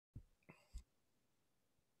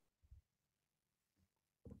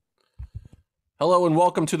Hello and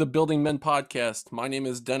welcome to the Building Men Podcast. My name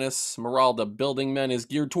is Dennis Moralda. Building Men is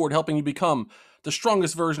geared toward helping you become the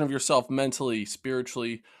strongest version of yourself mentally,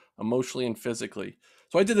 spiritually, emotionally, and physically.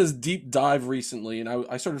 So I did this deep dive recently and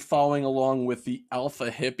I started following along with the Alpha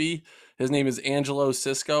Hippie. His name is Angelo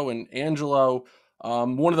Cisco. And Angelo,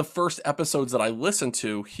 one of the first episodes that I listened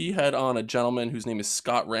to, he had on a gentleman whose name is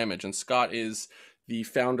Scott Rammage. And Scott is the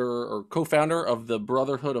founder or co-founder of the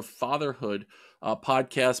Brotherhood of Fatherhood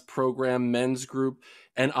podcast program, men's group.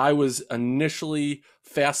 And I was initially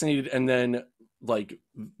fascinated and then like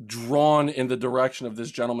drawn in the direction of this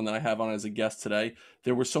gentleman that I have on as a guest today.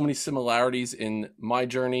 There were so many similarities in my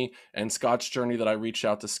journey and Scott's journey that I reached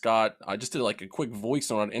out to Scott. I just did like a quick voice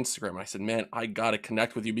note on Instagram. And I said, man, I got to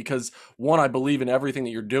connect with you because one, I believe in everything that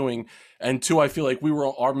you're doing. And two, I feel like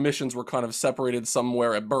our missions were kind of separated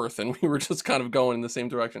somewhere at birth and we were just kind of going in the same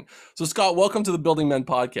direction. So Scott, welcome to the Building Men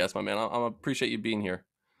Podcast, my man. I appreciate you being here.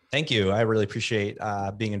 Thank you. I really appreciate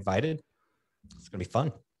being invited. It's going to be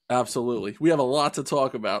fun. Absolutely. We have a lot to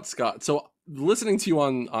talk about, Scott. So listening to you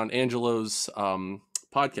on Angelo's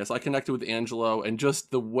podcast, I connected with Angelo and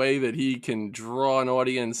just the way that he can draw an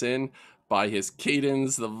audience in by his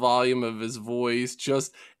cadence, the volume of his voice,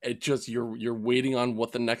 you're waiting on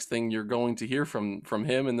what the next thing you're going to hear from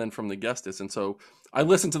him and then from the guest is. And so I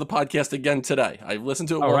listened to the podcast again today. I listened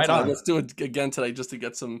to it once. Right, let's do it again today just to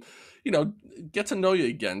get some, get to know you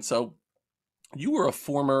again. So you were a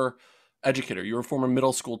former educator. You were a former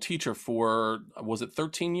middle school teacher for, was it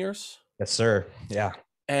 13 years? Yes, sir. Yeah.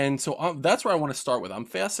 And so that's where I want to start with. I'm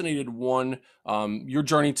fascinated, your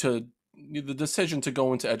journey to the decision to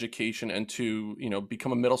go into education and to,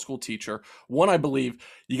 become a middle school teacher. One, I believe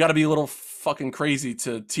you got to be a little fucking crazy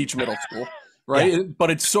to teach middle school, right? Yeah.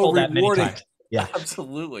 But it's so rewarding. Yeah,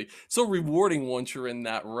 absolutely. So rewarding once you're in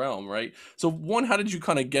that realm, right? So one, how did you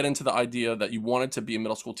kind of get into the idea that you wanted to be a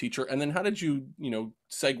middle school teacher? And then how did you,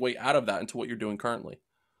 segue out of that into what you're doing currently?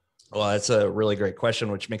 Well, that's a really great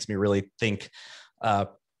question, which makes me really think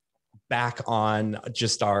back on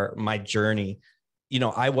just my journey.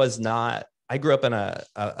 I grew up in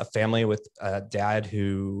a family with a dad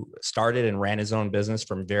who started and ran his own business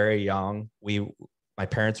from very young. My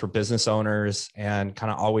parents were business owners and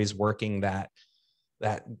kind of always working that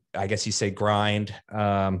I guess you say grind.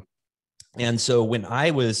 And so when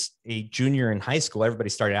I was a junior in high school, everybody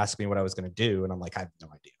started asking me what I was going to do. And I'm like, I have no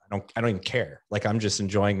idea. I don't even care. Like, I'm just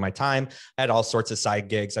enjoying my time. I had all sorts of side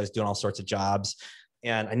gigs. I was doing all sorts of jobs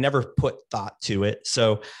and I never put thought to it.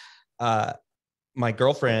 So, my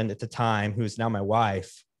girlfriend at the time, who's now my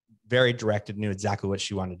wife, very directed, knew exactly what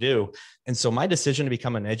she wanted to do. And so my decision to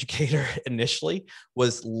become an educator initially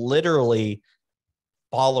was literally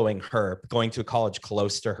following her, going to a college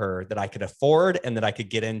close to her that I could afford and that I could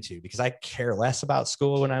get into, because I care less about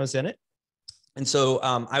school when I was in it. And so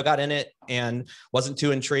I got in it and wasn't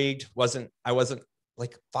too intrigued. I wasn't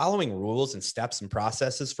like following rules and steps and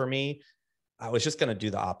processes for me. I was just going to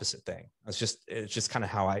do the opposite thing. It's just kind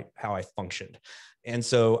of how I functioned. And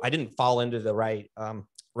so I didn't fall into the right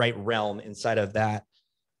realm inside of that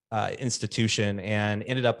institution and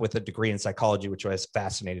ended up with a degree in psychology, which I was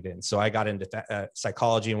fascinated in. So I got into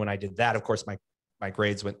psychology. And when I did that, of course, my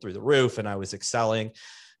grades went through the roof and I was excelling.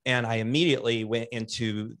 And I immediately went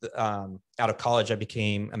into out of college, I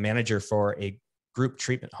became a manager for a group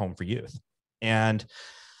treatment home for youth. And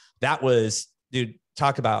that was, dude,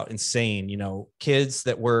 talk about insane, kids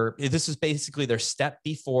this is basically their step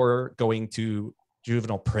before going to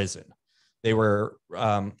juvenile prison. They were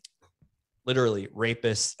literally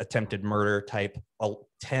rapists, attempted murder type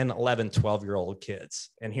 10, 11, 12-year-old kids.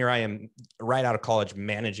 And here I am right out of college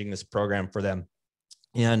managing this program for them.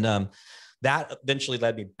 And that eventually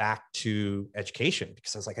led me back to education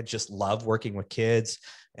because I was like, I just love working with kids.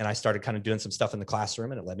 And I started kind of doing some stuff in the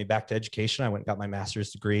classroom and it led me back to education. I went and got my master's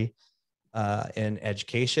degree in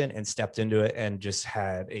education and stepped into it and just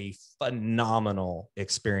had a phenomenal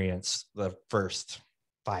experience the first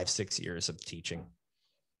 5-6 years of teaching.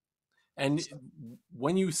 And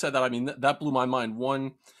when you said that, I mean, that blew my mind.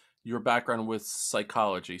 One, your background with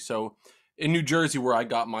psychology. So in New Jersey, where I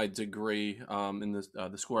got my degree in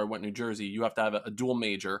the school I went, New Jersey, you have to have a dual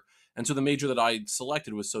major. And so the major that I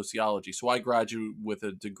selected was sociology. So I graduated with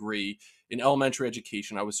a degree in elementary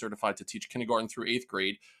education. I was certified to teach kindergarten through 8th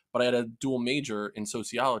grade, but I had a dual major in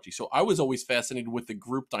sociology. So I was always fascinated with the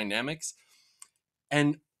group dynamics.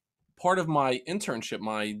 And part of my internship,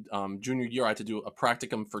 my junior year, I had to do a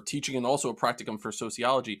practicum for teaching and also a practicum for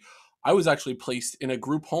sociology. I was actually placed in a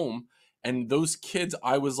group home, and those kids,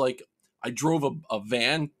 I drove a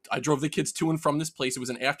van. I drove the kids to and from this place. It was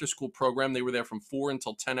an after-school program. They were there from 4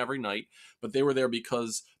 until 10 every night, but they were there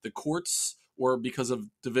because the courts or because of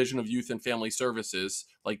Division of Youth and Family Services,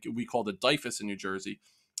 like we called it DIFUS in New Jersey,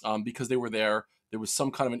 because they were there. There was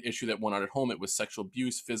some kind of an issue that went on at home. It was sexual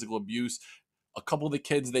abuse, physical abuse. A couple of the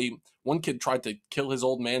kids, one kid tried to kill his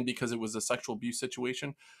old man because it was a sexual abuse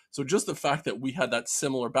situation. So just the fact that we had that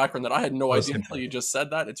similar background that I had no idea until you just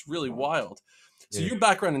said that, it's really wild. So your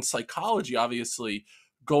background in psychology, obviously,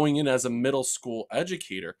 going in as a middle school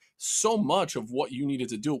educator, so much of what you needed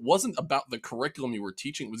to do, it wasn't about the curriculum you were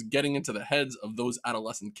teaching, it was getting into the heads of those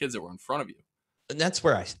adolescent kids that were in front of you. And that's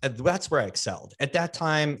where I excelled. At that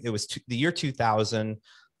time, it was the year 2000.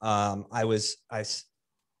 I was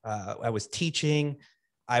teaching.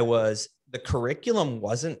 The curriculum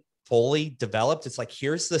wasn't fully developed. It's like,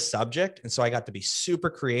 here's the subject. And so I got to be super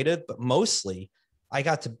creative, but mostly I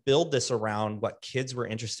got to build this around what kids were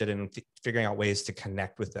interested in, figuring out ways to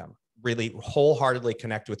connect with them, really wholeheartedly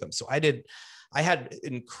connect with them. So I had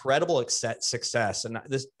incredible success. And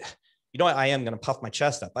this, I am going to puff my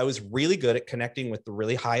chest up. I was really good at connecting with the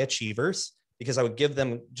really high achievers, because I would give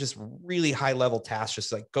them just really high level tasks,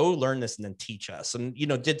 just like, go learn this and then teach us. And,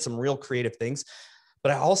 did some real creative things.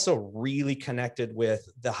 But I also really connected with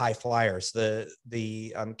the high flyers, the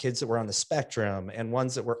kids that were on the spectrum and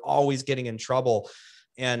ones that were always getting in trouble,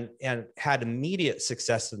 and had immediate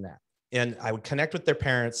success in that. And I would connect with their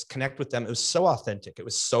parents, connect with them. It was so authentic. It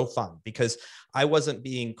was so fun, because I wasn't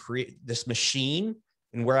being this machine,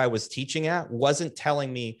 and where I was teaching at wasn't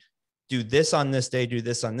telling me, do this on this day, do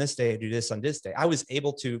this on this day, do this on this day. I was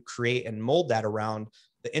able to create and mold that around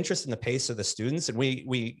the interest and the pace of the students. And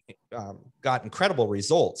we got incredible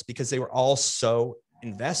results because they were all so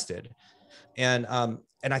invested. And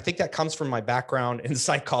I think that comes from my background in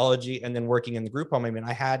psychology and then working in the group home. I mean,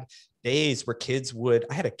 I had days where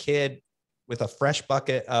I had a kid with a fresh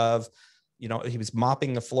bucket of, he was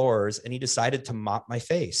mopping the floors, and he decided to mop my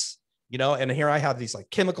face, and here I have these like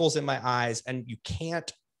chemicals in my eyes, and you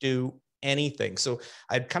can't do anything. So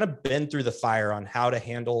I'd kind of been through the fire on how to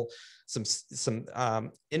handle some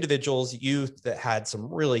individuals, youth that had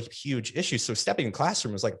some really huge issues. So stepping in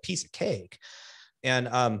classroom was like a piece of cake. And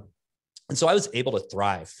so I was able to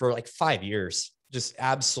thrive for like 5 years, just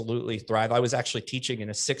absolutely thrive. I was actually teaching in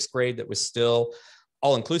a 6th grade that was still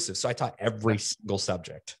all inclusive. So I taught every single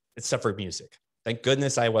subject except for music. Thank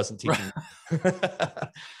goodness I wasn't teaching.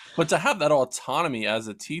 But to have that autonomy as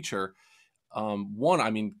a teacher, one, I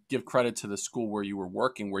mean, give credit to the school where you were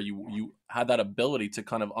working, where you had that ability to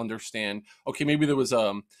kind of understand, okay, maybe there was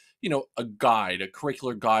a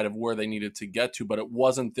curricular guide of where they needed to get to, but it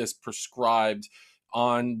wasn't this prescribed,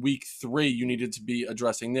 on week 3, you needed to be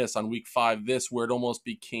addressing this, on week 5, this, where it almost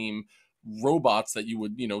became robots that you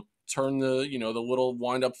would, turn the, the little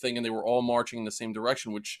wind up thing, and they were all marching in the same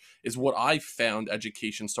direction, which is what I found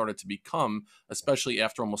education started to become, especially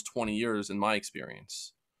after almost 20 years in my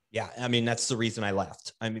experience. Yeah. I mean, that's the reason I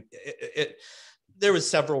left. I mean, there was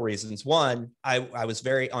several reasons. One, I was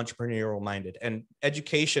very entrepreneurial minded, and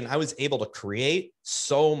education, I was able to create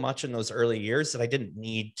so much in those early years that I didn't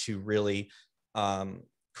need to really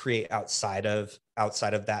create outside of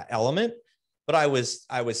that element. But I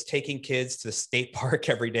was taking kids to the skate park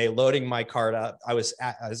every day, loading my cart up. I was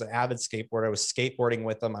an avid skateboarder. I was skateboarding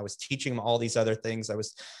with them. I was teaching them all these other things. I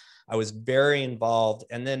was very involved.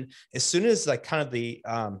 And then as soon as like kind of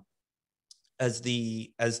as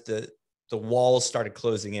the walls started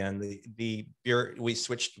closing in, we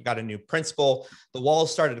got a new principal, the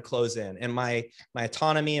walls started to close in, and my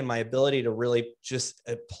autonomy and my ability to really just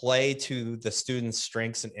play to the students'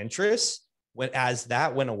 strengths and interests, as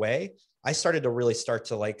that went away, I started to really start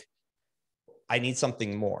to like, I need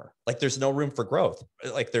something more. Like, there's no room for growth.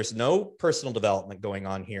 Like, there's no personal development going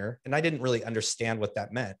on here. And I didn't really understand what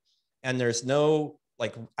that meant. And there's no,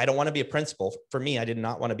 like, I don't want to be a principal. For me, I did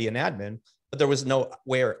not want to be an admin, but there was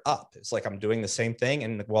nowhere up. It's like, I'm doing the same thing,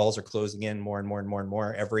 and the walls are closing in more and more and more and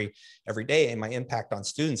more every day. And my impact on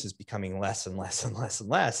students is becoming less and less and less and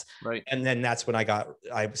less. Right. And then that's when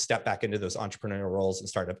I stepped back into those entrepreneurial roles and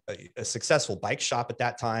started a successful bike shop at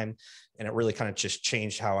that time. And it really kind of just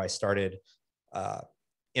changed how I started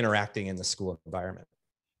interacting in the school environment.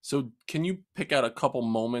 So can you pick out a couple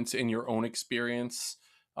moments in your own experience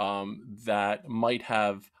that might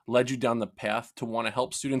have led you down the path to want to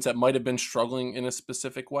help students that might have been struggling in a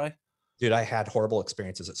specific way? Dude, I had horrible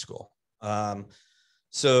experiences at school.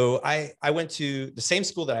 So I went to the same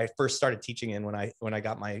school that I first started teaching in when I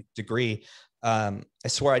got my degree. I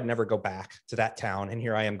swore I'd never go back to that town. And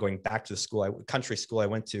here I am going back to the country school I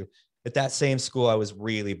went to. At that same school, I was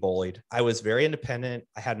really bullied. I was very independent.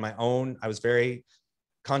 I was very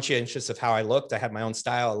conscientious of how I looked. I had my own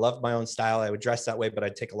style. I loved my own style. I would dress that way, but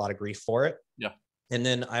I'd take a lot of grief for it. Yeah. And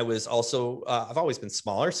then I was also, I've always been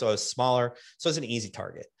smaller. So I was smaller. So I was an easy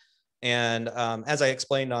target. And as I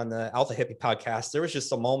explained on the Alpha Hippie podcast, there was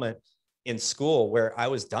just a moment in school where I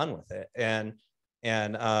was done with it and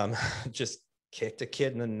just kicked a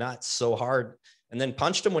kid in the nuts so hard and then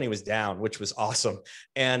punched him when he was down, which was awesome.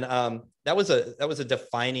 And that was a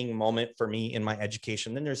defining moment for me in my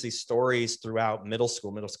education. Then there's these stories throughout middle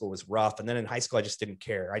school. Middle school was rough. And then in high school, I just didn't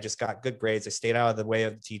care. I just got good grades. I stayed out of the way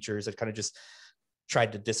of the teachers. I kind of just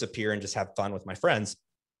tried to disappear and just have fun with my friends.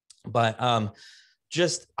 But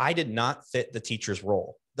I did not fit the teacher's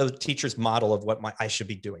role, the teacher's model of what I should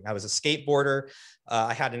be doing. I was a skateboarder.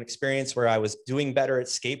 I had an experience where I was doing better at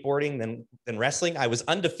skateboarding than wrestling. I was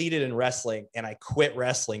undefeated in wrestling, and I quit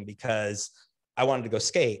wrestling because I wanted to go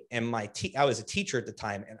skate. And I was a teacher at the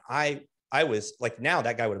time, and I was like, now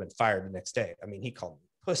that guy would have been fired the next day. I mean, he called me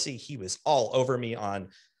pussy. He was all over me on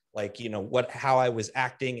like, how I was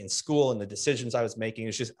acting in school and the decisions I was making. It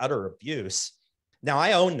was just utter abuse. Now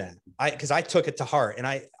I own that because I took it to heart.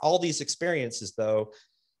 And all these experiences, though,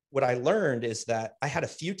 what I learned is that I had a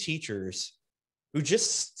few teachers who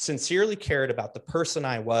just sincerely cared about the person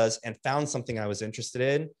I was and found something I was interested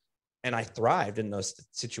in. And I thrived in those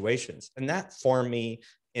situations. And that formed me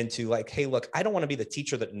into like, hey, look, I don't want to be the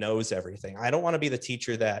teacher that knows everything. I don't want to be the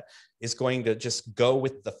teacher that is going to just go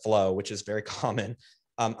with the flow, which is very common.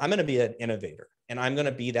 I'm going to be an innovator, and I'm going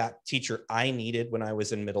to be that teacher I needed when I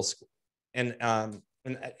was in middle school. And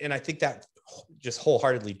I think that just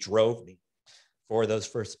wholeheartely drove me for those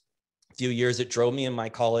first few years. It drove me in my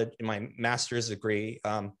college, in my master's degree.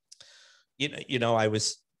 I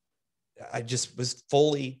just was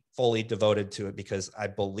fully devoted to it because I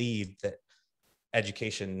believed that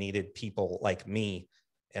education needed people like me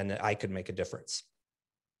and that I could make a difference.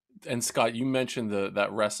 And Scott, you mentioned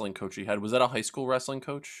that wrestling coach you had. Was that a high school wrestling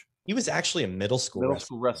coach? He was actually a middle school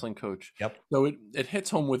wrestling coach. Yep. So it hits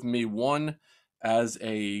home with me, one, as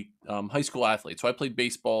a high school athlete. So I played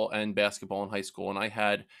baseball and basketball in high school, and I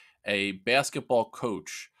had a basketball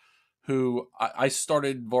coach who I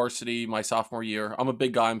started varsity my sophomore year. I'm a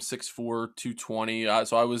big guy. I'm 6'4", 220.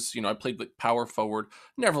 So I was, I played like power forward,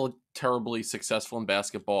 never terribly successful in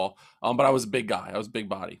basketball, but I was a big guy. I was a big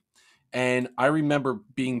body. And I remember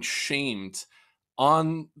being shamed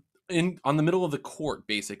on the middle of the court.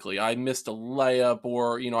 Basically, I missed a layup,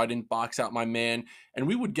 or I didn't box out my man, and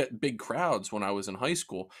we would get big crowds when I was in high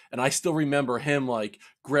school. And I still remember him like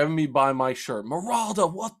grabbing me by my shirt,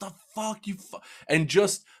 Maralda, what the fuck and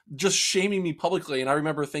just shaming me publicly. And I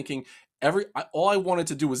remember thinking all I wanted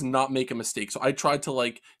to do was not make a mistake, so I tried to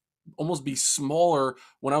like almost be smaller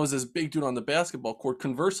when I was this big dude on the basketball court.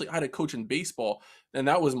 Conversely, I had a coach in baseball, and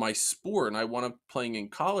that was my sport, and I wound up playing in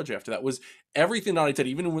college after that. Was everything that I did,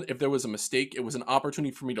 even if there was a mistake, it was an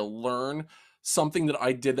opportunity for me to learn something that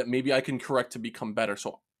I did that maybe I can correct to become better.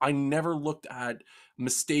 So I never looked at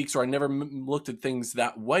mistakes, or I never looked at things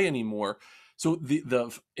that way anymore. So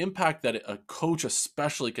the impact that a coach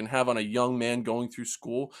especially can have on a young man going through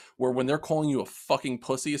school, where when they're calling you a fucking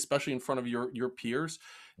pussy, especially in front of your peers,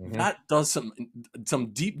 that does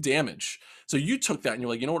some deep damage. So you took that and you're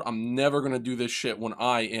like, you know what? I'm never going to do this shit when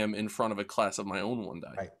I am in front of a class of my own one day.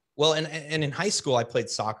 Right. Well, and in high school, I played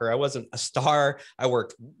soccer. I wasn't a star. I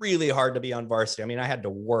worked really hard to be on varsity. I mean, I had to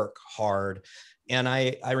work hard. And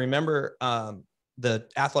I remember the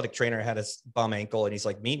athletic trainer had his bum ankle, and he's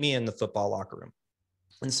like, meet me in the football locker room.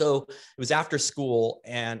 And so it was after school,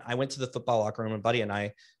 and I went to the football locker room, and Buddy and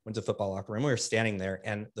I went to the football locker room. We were standing there,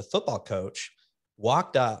 and the football coach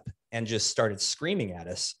walked up and just started screaming at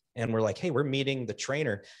us. And we're like, hey, we're meeting the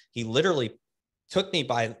trainer. He literally took me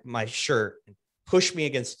by my shirt, pushed me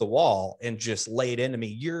against the wall, and just laid into me.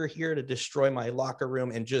 You're here to destroy my locker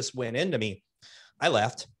room, and just went into me. I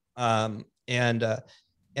left.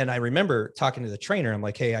 And I remember talking to the trainer. I'm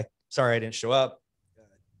like, hey, sorry I didn't show up.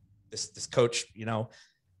 This coach,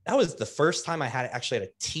 that was the first time I actually had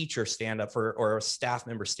a teacher stand up or a staff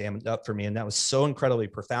member stand up for me. And that was so incredibly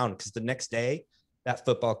profound, because the next day, that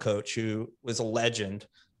football coach, who was a legend,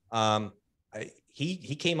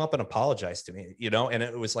 he came up and apologized to me, and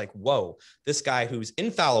it was like, whoa, this guy who's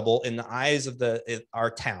infallible in the eyes of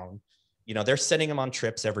our town, they're sending him on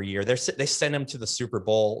trips every year. They send him to the Super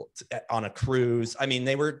Bowl on a cruise. I mean,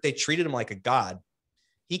 they treated him like a god.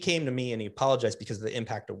 He came to me and he apologized because of the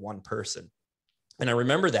impact of one person. And I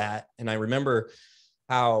remember that. And I remember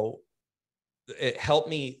how it helped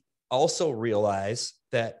me also realize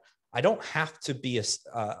that I don't have to be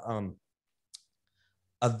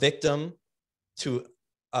a victim to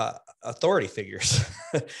authority figures.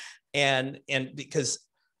 and because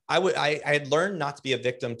I had learned not to be a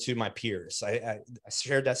victim to my peers. I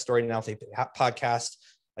shared that story in the Alpha podcast.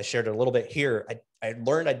 I shared it a little bit here. I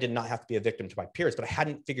learned I did not have to be a victim to my peers, but I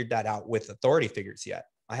hadn't figured that out with authority figures yet.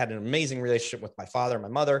 I had an amazing relationship with my father and my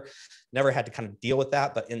mother, never had to kind of deal with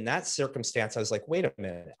that. But in that circumstance, I was like, wait a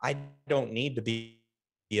minute, I don't need to be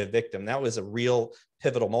a victim. That was a real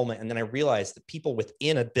pivotal moment. And then I realized that people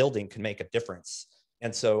within a building can make a difference.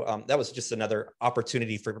 And so that was just another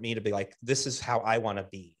opportunity for me to be like, this is how I want to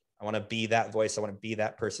be. I want to be that voice. I want to be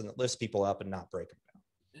that person that lifts people up and not break them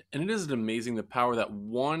down. And it is amazing the power that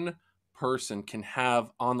one person can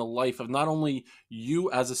have on the life of not only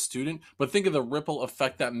you as a student, but think of the ripple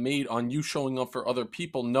effect that made on you showing up for other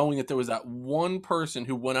people, knowing that there was that one person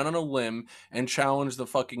who went out on a limb and challenged the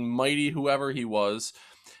fucking mighty whoever he was.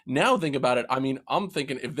 Now think about it. I mean, I'm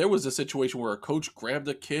thinking if there was a situation where a coach grabbed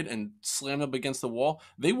a kid and slammed up against the wall,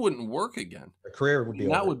 they wouldn't work again. Their career would be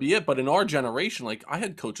That over. would be it. But in our generation, like I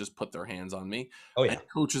had coaches put their hands on me. Oh, I yeah. had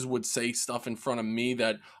coaches would say stuff in front of me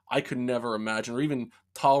that I could never imagine, or even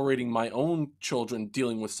tolerating my own children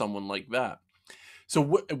dealing with someone like that. So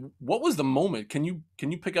what was the moment? Can you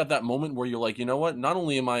pick out that moment where you're like, you know what? Not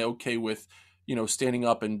only am I okay with, standing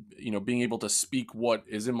up and, being able to speak what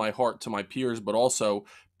is in my heart to my peers, but also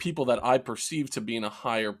people that I perceive to be in a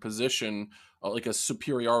higher position, like a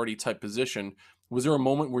superiority type position. Was there a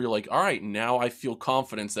moment where you're like, all right, now I feel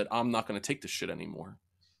confidence that I'm not going to take this shit anymore?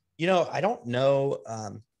 I don't know.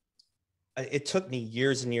 It took me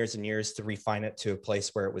years and years and years to refine it to a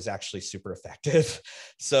place where it was actually super effective.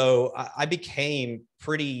 So I became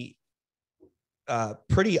pretty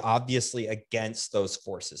obviously against those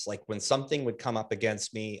forces. Like when something would come up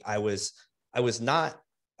against me, I was not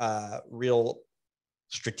real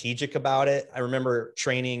strategic about it. I remember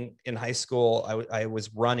training in high school. I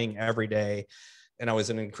was running every day, and I was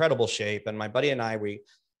in incredible shape. And my buddy and I, we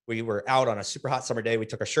were out on a super hot summer day. We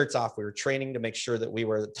took our shirts off. We were training to make sure that we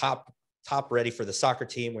were the top ready for the soccer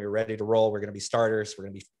team. We were ready to roll. We're going to be starters. We're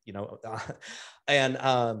going to be,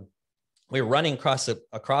 and we were running across a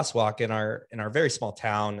crosswalk in our very small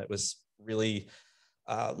town that was really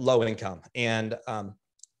low income, and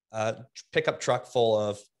a pickup truck full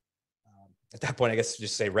of, at that point, I guess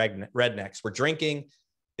just say rednecks were drinking.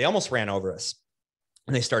 They almost ran over us,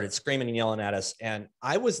 and they started screaming and yelling at us. And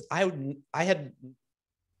I had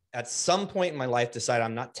at some point in my life decided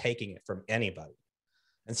I'm not taking it from anybody.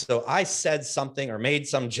 And so I said something or made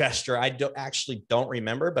some gesture. I don't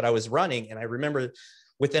remember, but I was running, and I remember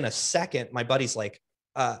within a second, my buddy's like,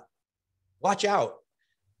 watch out.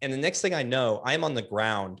 And the next thing I know, I'm on the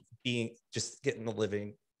ground just getting the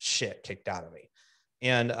living shit kicked out of me.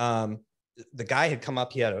 And the guy had come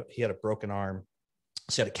up, he had a broken arm.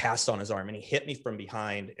 So he had a cast on his arm, and he hit me from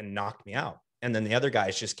behind and knocked me out. And then the other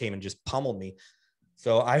guys just came and just pummeled me.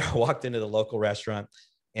 So I walked into the local restaurant,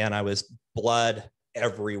 and I was blood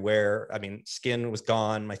everywhere. I mean, skin was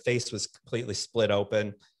gone. My face was completely split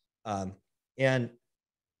open. And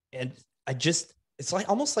it's like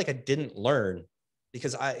almost like I didn't learn,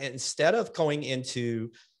 because instead of going into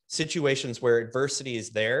situations where adversity is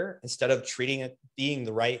there, instead of treating it,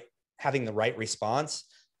 having the right response,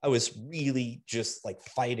 I was really just like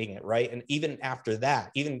fighting it. Right. And even after that,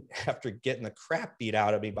 even after getting the crap beat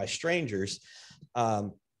out of me by strangers, I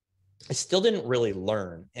still didn't really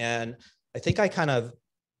learn. And I think I kind of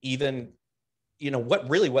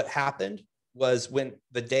what happened was when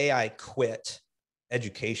the day I quit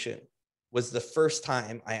education was the first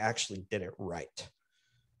time I actually did it right.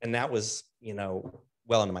 And that was,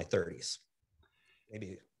 well into my 30s,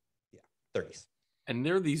 maybe, 30s. And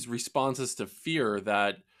there are these responses to fear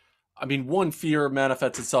that, I mean, one, fear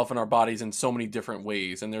manifests itself in our bodies in so many different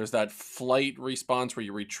ways. And there's that flight response where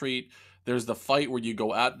you retreat. There's the fight where you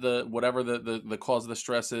go at whatever the cause of the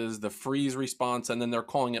stress is, the freeze response. And then they're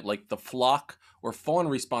calling it like the flock or fawn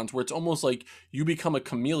response, where it's almost like you become a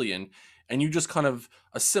chameleon and you just kind of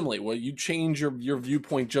assimilate. Well, you change your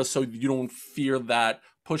viewpoint just so you don't fear that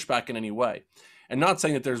pushback in any way. And not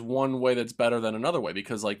saying that there's one way that's better than another way,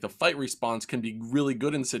 because like the fight response can be really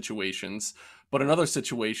good in situations, but in other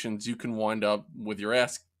situations you can wind up with your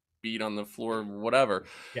ass beat on the floor, whatever.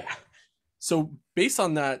 Yeah. So based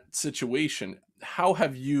on that situation, how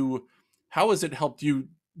has it helped you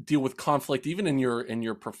deal with conflict even in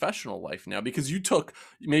your professional life now? Because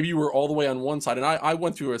maybe you were all the way on one side, and I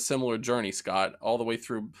went through a similar journey, Scott, all the way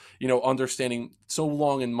through, understanding so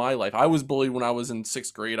long in my life. I was bullied when I was in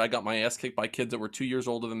 6th grade. I got my ass kicked by kids that were 2 years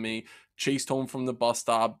older than me, chased home from the bus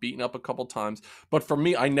stop, beaten up a couple times. But for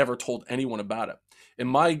me, I never told anyone about it. In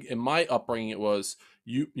my upbringing, it was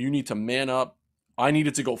you need to man up. I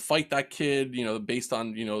needed to go fight that kid, based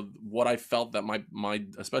on, what I felt that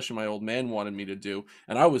especially my old man wanted me to do.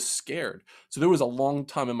 And I was scared. So there was a long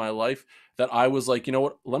time in my life that I was like, you know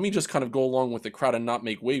what, let me just kind of go along with the crowd and not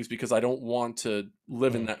make waves because I don't want to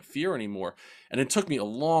live in that fear anymore. And it took me a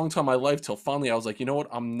long time in my life till finally I was like, you know what,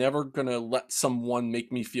 I'm never going to let someone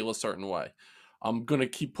make me feel a certain way. I'm going to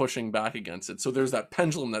keep pushing back against it. So there's that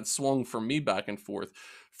pendulum that swung for me back and forth.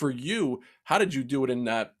 For you, how did you do it in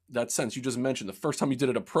that sense? You just mentioned the first time you did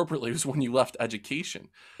it appropriately was when you left education.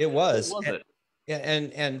 It What was. was it?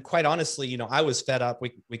 And quite honestly, I was fed up.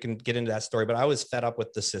 We can get into that story, but I was fed up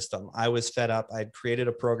with the system. I was fed up. I'd created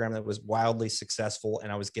a program that was wildly successful,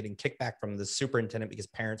 and I was getting kickback from the superintendent because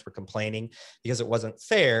parents were complaining because it wasn't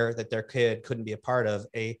fair that their kid couldn't be a part of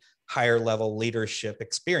a higher level leadership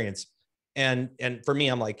experience. And for me,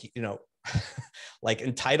 I'm like, like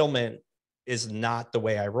entitlement is not the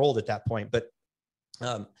way I rolled at that point. But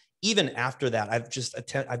even after that,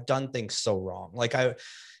 I've done things so wrong. Like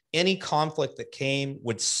any conflict that came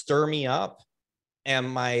would stir me up, and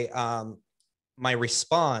my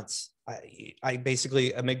response, I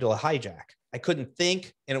basically amygdala hijack. I couldn't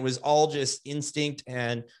think, and it was all just instinct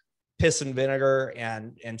and piss and vinegar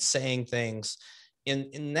and saying things.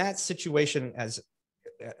 In that situation,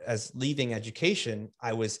 as leaving education,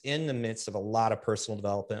 I was in the midst of a lot of personal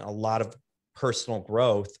development, a lot of personal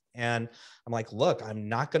growth, and I'm like, look, I'm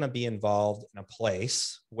not going to be involved in a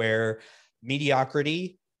place where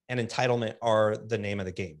mediocrity and entitlement are the name of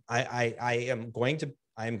the game. I am going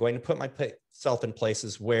to put myself in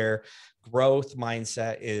places where growth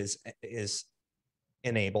mindset is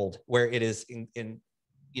enabled, where it is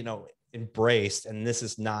embraced, and this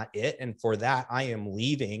is not it. And for that, I am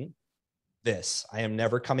leaving this. I am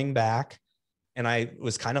never coming back. And I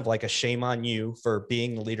was kind of like a shame on you for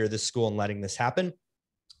being the leader of this school and letting this happen.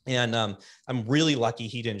 And I'm really lucky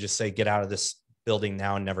he didn't just say, get out of this building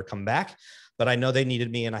now and never come back. But I know they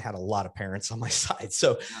needed me, and I had a lot of parents on my side.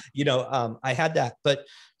 So, I had that. But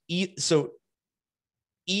so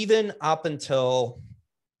even up until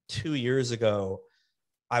 2 years ago,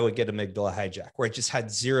 I would get amygdala hijack where I just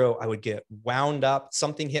had zero. I would get wound up,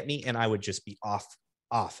 something hit me, and I would just be off.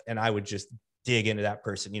 And I would just dig into that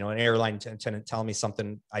person, an airline attendant telling me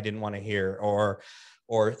something I didn't want to hear, or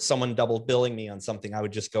someone double billing me on something. I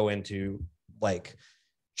would just go into like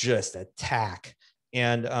just attack.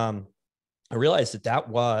 And I realized that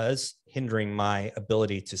was hindering my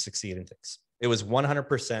ability to succeed in things. It was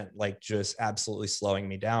 100% like just absolutely slowing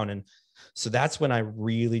me down. And so that's when I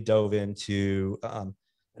really dove into,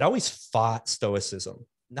 it always fought stoicism,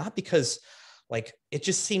 not because like, it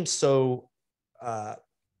just seems so, I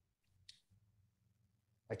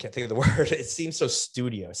can't think of the word. It seems so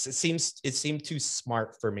studious. It seemed too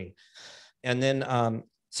smart for me. And then,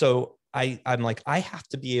 so I'm like, I have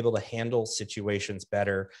to be able to handle situations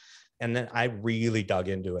better. And then I really dug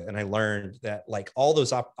into it, and I learned that like all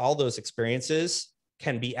those experiences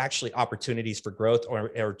can be actually opportunities for growth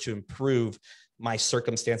or to improve my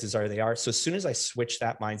circumstances are they are. So as soon as I switched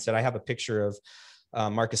that mindset, I have a picture of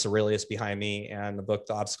Marcus Aurelius behind me and the book,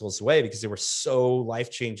 The Obstacles Away, because they were so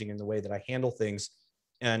life-changing in the way that I handle things.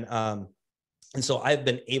 And so I've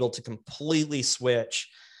been able to completely switch.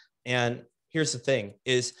 And here's the thing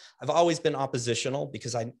is I've always been oppositional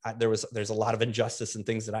because there's a lot of injustice and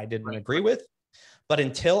things that I didn't agree with. But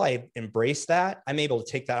until I embrace that, I'm able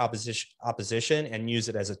to take that opposition and use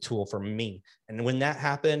it as a tool for me. And when that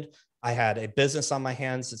happened, I had a business on my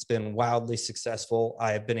hands. It's been wildly successful.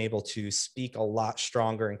 I've been able to speak a lot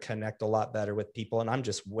stronger and connect a lot better with people. And I'm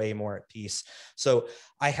just way more at peace. So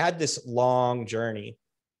I had this long journey,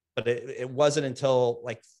 but it wasn't until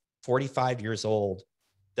like 45 years old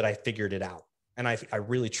that I figured it out. And I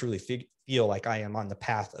really, truly feel like I am on the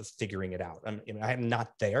path of figuring it out. I'm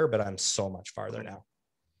not there, but I'm so much farther now.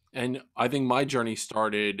 And I think my journey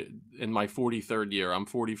started in my 43rd year. I'm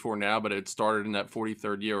 44 now, but it started in that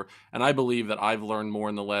 43rd year. And I believe that I've learned more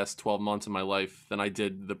in the last 12 months of my life than I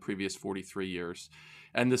did the previous 43 years.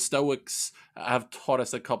 And the Stoics have taught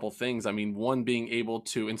us a couple things. I mean, one being able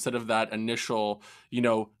to, instead of that initial,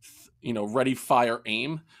 ready, fire,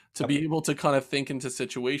 aim, to be able to kind of think into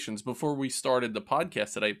situations. Before we started the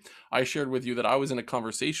podcast today, I shared with you that I was in a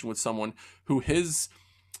conversation with someone who his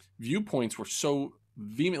viewpoints were so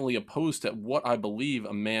vehemently opposed to what I believe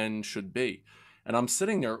a man should be. And I'm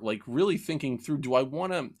sitting there like really thinking through, do I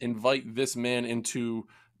want to invite this man into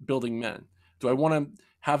Building Men? Do I want to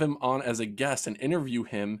have him on as a guest and interview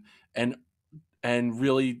him and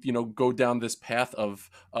really, go down this path of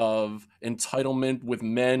entitlement with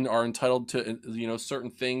men are entitled to, certain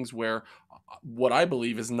things where what I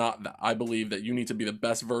believe is not that. I believe that you need to be the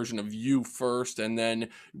best version of you first, and then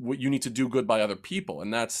what you need to do good by other people,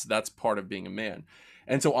 and that's part of being a man.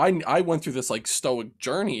 And so I went through this like stoic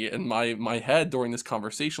journey in my head during this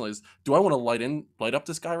conversation is, do I want to light up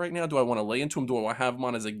this guy right now? Do I want to lay into him? Do I have him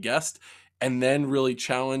on as a guest and then really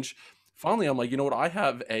challenge? Finally, I'm like, you know what? I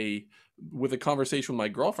have a with a conversation with my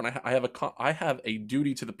girlfriend, I have a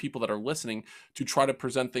duty to the people that are listening to try to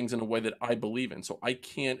present things in a way that I believe in. So I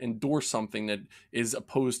can't endorse something that is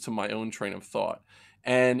opposed to my own train of thought.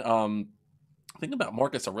 And think about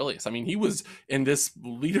Marcus Aurelius. I mean, he was in this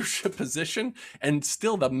leadership position, and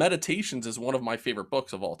still, the Meditations is one of my favorite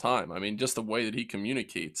books of all time. I mean, just the way that he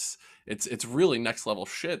communicates, it's really next level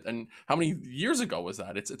shit. And how many years ago was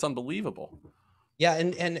that? It's unbelievable. Yeah,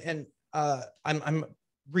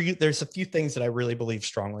 there's a few things that I really believe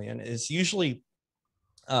strongly in. Is usually,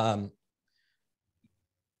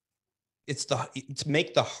 it's to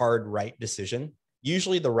make the hard right decision.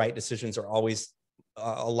 Usually, the right decisions are always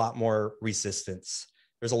a lot more resistance.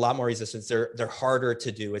 There's a lot more resistance. They're harder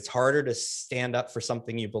to do. It's harder to stand up for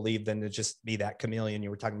something you believe than to just be that chameleon you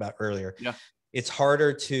were talking about earlier. Yeah, it's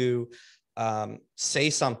harder to say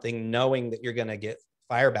something knowing that you're going to get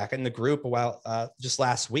fire back. In the group, just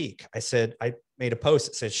last week, I made a post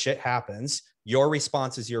that says, shit happens. Your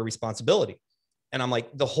response is your responsibility. And I'm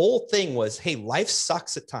like, the whole thing was, hey, life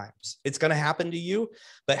sucks at times. It's going to happen to you,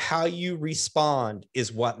 but how you respond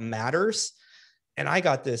is what matters. And I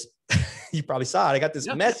got this, you probably saw it. I got this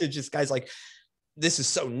message. This guy's like, this is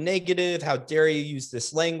so negative. How dare you use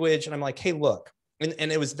this language? And I'm like, hey, look.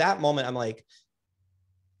 And it was that moment. I'm like,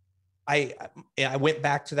 I went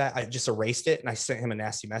back to that. I just erased it and I sent him a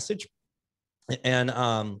nasty message.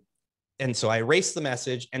 And so I erased the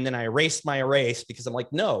message, and then I erased my erase because I'm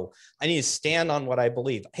like, no, I need to stand on what I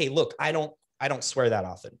believe. Hey, look, I don't swear that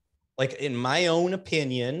often. Like, in my own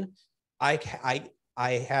opinion, I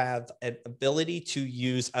have an ability to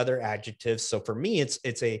use other adjectives. So for me, it's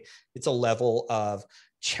a level of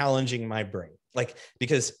challenging my brain. Like,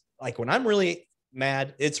 because like when I'm really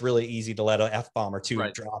mad, it's really easy to let an F-bomb or two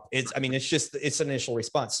drop. It's an initial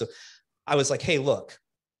response. So I was like, hey, look,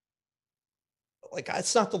 like,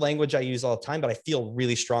 it's not the language I use all the time, but I feel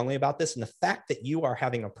really strongly about this. And the fact that you are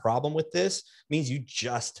having a problem with this means you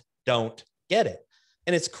just don't get it.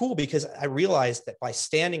 And it's cool because I realized that by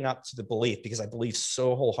standing up to the belief, because I believe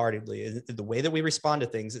so wholeheartedly, the way that we respond to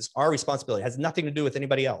things is our responsibility. It has nothing to do with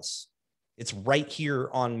anybody else. It's right here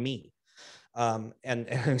on me. I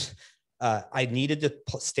needed to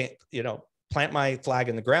plant my flag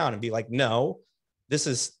in the ground and be like, no, this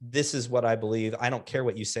is what I believe. I don't care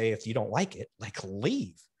what you say. If you don't like it, like,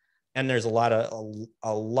 leave. And there's a lot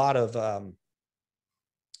of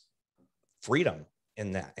freedom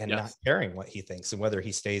in that, and not caring what he thinks and whether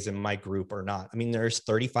he stays in my group or not. I mean, there's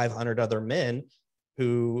 3,500 other men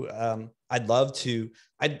who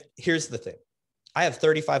here's the thing. I have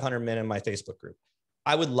 3,500 men in my Facebook group.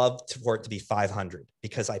 I would love for it to be 500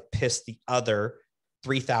 because I pissed the other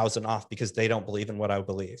 3,000 off because they don't believe in what I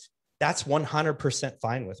believe. That's 100%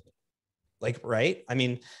 fine with me. Like, right? I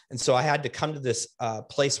mean, and so I had to come to this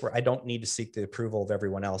place where I don't need to seek the approval of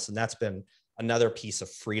everyone else. And that's been another piece of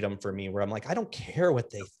freedom for me, where I'm like, I don't care what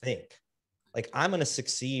they think. Like, I'm going to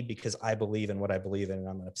succeed because I believe in what I believe in, and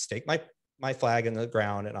I'm going to stake my flag in the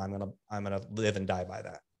ground, and I'm going to live and die by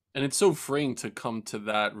that. And it's so freeing to come to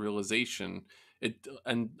that realization.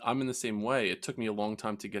 And I'm in the same way. It took me a long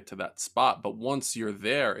time to get to that spot, but once you're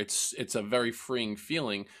there, it's a very freeing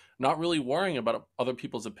feeling, not really worrying about other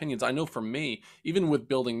people's opinions. I know for me, even with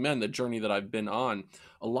Building Men, the journey that I've been on,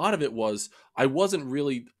 a lot of it was I wasn't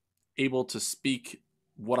really able to speak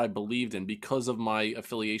what I believed in because of my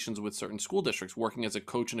affiliations with certain school districts, working as a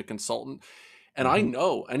coach and a consultant. And I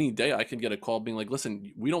know any day I could get a call being like,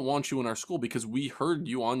 listen, we don't want you in our school because we heard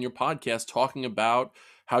you on your podcast talking about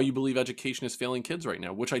how you believe education is failing kids right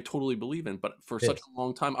now, which I totally believe in. But for such a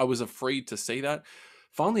long time, I was afraid to say that.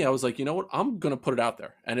 Finally, I was like, you know what? I'm going to put it out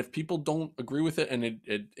there. And if people don't agree with it and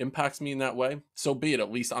it impacts me in that way, so be it.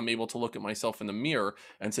 At least I'm able to look at myself in the mirror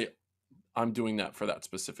and say, I'm doing that for that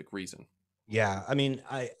specific reason. Yeah. I mean,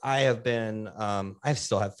 I have been, I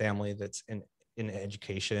still have family that's in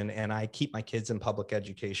education, and I keep my kids in public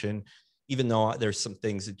education, even though there's some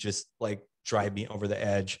things that just like drive me over the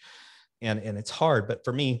edge, and it's hard. But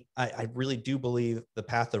for me, I really do believe the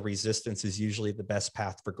path of resistance is usually the best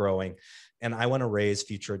path for growing. And I want to raise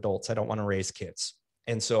future adults. I don't want to raise kids.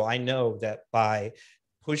 And so I know that by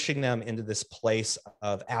pushing them into this place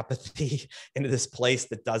of apathy, into this place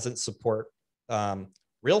that doesn't support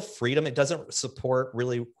real freedom, it doesn't support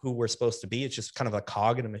really who we're supposed to be. It's just kind of a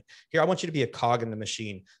cog in the here. I want you to be a cog in the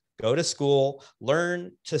machine. Go to school,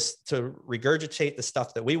 learn to regurgitate the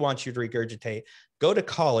stuff that we want you to regurgitate. Go to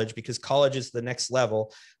college, because college is the next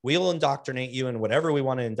level. We'll indoctrinate you in whatever we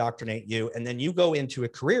want to indoctrinate you. And then you go into a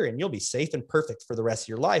career and you'll be safe and perfect for the rest of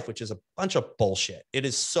your life, which is a bunch of bullshit. It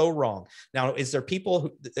is so wrong. Now, is there people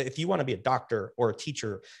who, if you want to be a doctor or a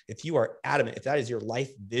teacher, if you are adamant, if that is your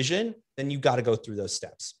life vision, then you got to go through those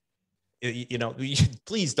steps. You know,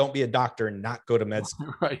 please don't be a doctor and not go to med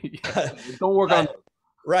school. Right. Yeah. Don't work on.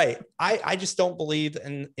 Right. I just don't believe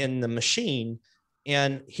in the machine.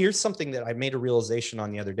 And here's something that I made a realization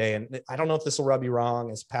on the other day. And I don't know if this will rub you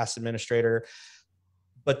wrong as past administrator,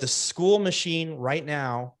 but the school machine right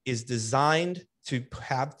now is designed to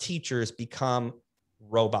have teachers become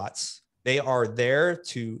robots. They are there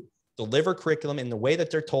to deliver curriculum in the way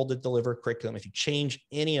that they're told to deliver curriculum. If you change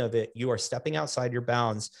any of it, you are stepping outside your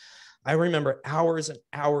bounds. I remember hours and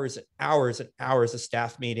hours and hours and hours of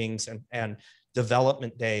staff meetings and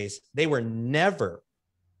development days. They were never,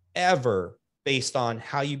 ever based on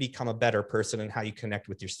how you become a better person and how you connect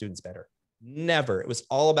with your students better. Never. It was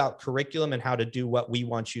all about curriculum and how to do what we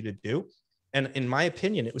want you to do. And in my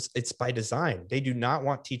opinion, it's by design. They do not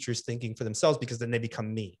want teachers thinking for themselves, because then they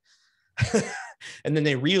become me. And then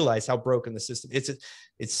they realize how broken the system is.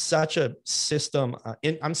 It's such a system.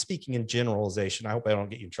 I'm speaking in generalization. I hope I don't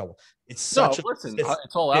get you in trouble. It's such a listen.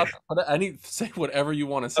 It's all out. Yeah. Say whatever you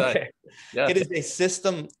want to say. Okay. Yeah. It is a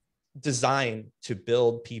system designed to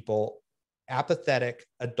build people, apathetic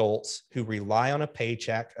adults who rely on a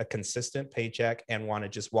paycheck, a consistent paycheck, and want to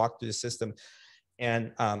just walk through the system,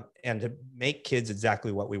 and to make kids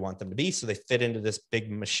exactly what we want them to be, so they fit into this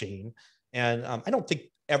big machine. And I don't think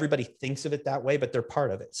everybody thinks of it that way, but they're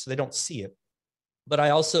part of it, so they don't see it. But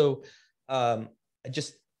I also, I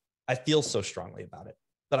feel so strongly about it.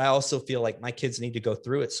 But I also feel like my kids need to go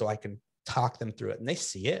through it so I can talk them through it, and they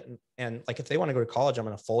see it. And like, if they want to go to college, I'm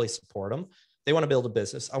going to fully support them. If they want to build a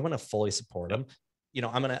business, I want to fully support them. You know,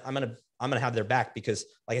 I'm going to have their back, because,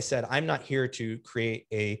 like I said, I'm not here to create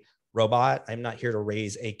a robot. I'm not here to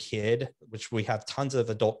raise a kid, which we have tons of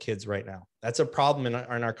adult kids right now. That's a problem in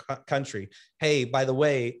our country. Hey, by the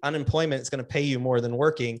way, unemployment is going to pay you more than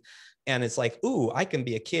working. And it's like, ooh, I can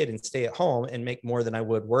be a kid and stay at home and make more than I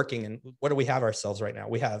would working. And what do we have ourselves right now?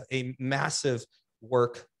 We have a massive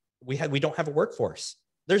we don't have a workforce.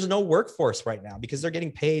 There's no workforce right now because they're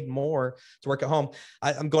getting paid more to work at home.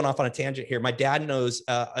 I'm going off on a tangent here. My dad knows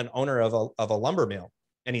an owner of a lumber mill,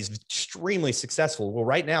 and he's extremely successful. Well,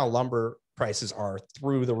 right now, lumber prices are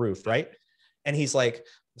through the roof, right? And he's like,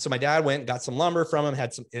 so my dad went, got some lumber from him,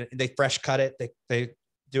 they fresh cut it. They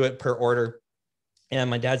do it per order. And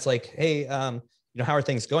my dad's like, hey, how are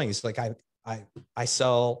things going? He's like, I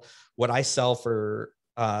sell what I sell for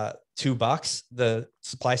 $2. The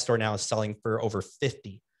supply store now is selling for over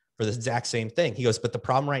 50 for the exact same thing. He goes, but the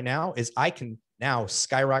problem right now is I can now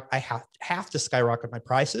skyrocket. I have to skyrocket my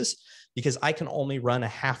prices because I can only run a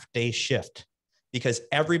half-day shift because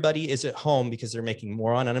everybody is at home because they're making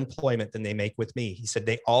more on unemployment than they make with me. He said,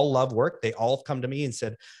 they all love work. They all have come to me and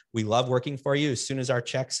said, we love working for you. As soon as our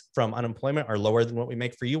checks from unemployment are lower than what we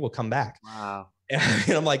make for you, we'll come back. Wow.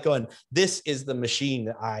 And I'm like going, this is the machine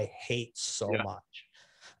that I hate so much.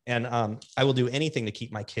 And I will do anything to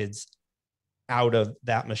keep my kids out of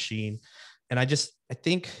that machine. And I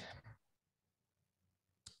think,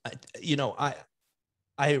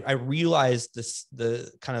 I realized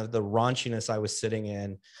the kind of the raunchiness I was sitting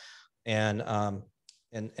in, and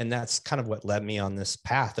that's kind of what led me on this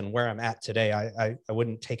path, and where I'm at today. I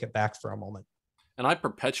wouldn't take it back for a moment. And I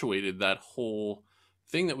perpetuated that whole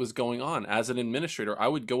thing that was going on as an administrator. I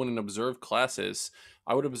would go in and observe classes.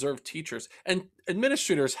 I would observe teachers, and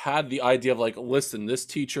administrators had the idea of like, listen, this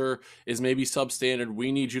teacher is maybe substandard.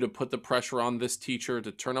 We need you to put the pressure on this teacher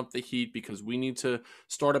to turn up the heat because we need to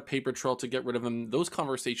start a paper trail to get rid of them. Those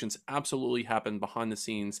conversations absolutely happen behind the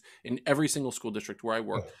scenes in every single school district where I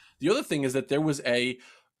work. The other thing is that it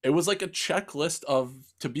was like a checklist of,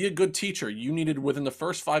 to be a good teacher, you needed within the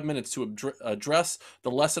first 5 minutes to address the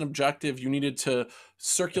lesson objective. You needed to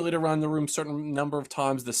circulate around the room a certain number of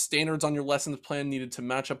times. The standards on your lessons plan needed to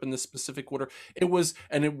match up in this specific order. It was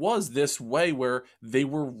this way where they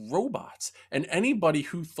were robots. And anybody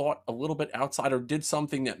who thought a little bit outside or did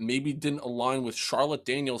something that maybe didn't align with Charlotte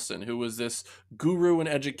Danielson, who was this guru in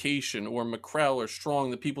education, or McCrell or Strong,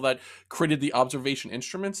 the people that created the observation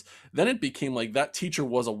instruments, then it became like that teacher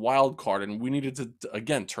was a wild card, and we needed to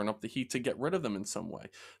again turn up the heat to get rid of them in some way.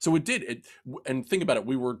 So it did. And think about it,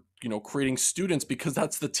 we were creating students because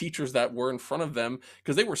that's the teachers that were in front of them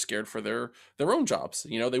because they were scared for their own jobs.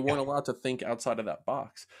 They Yeah. weren't allowed to think outside of that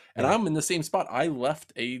box. And Yeah. I'm in the same spot. I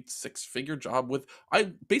left a six-figure job with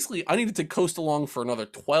I needed to coast along for another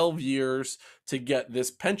 12 years to get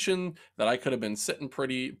this pension that I could have been sitting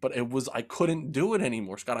pretty, but I couldn't do it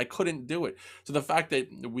anymore, Scott. I couldn't do it. So the fact that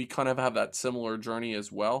we kind of have that similar journey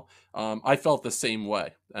as well, I felt the same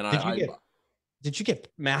way. And Did you get did you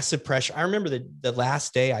get massive pressure? I remember the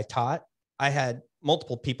last day I taught, I had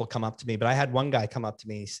multiple people come up to me, but I had one guy come up to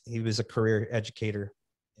me. He was a career educator,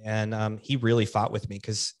 and he really fought with me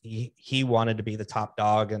because he wanted to be the top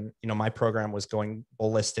dog. And my program was going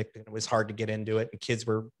ballistic, and it was hard to get into it. And kids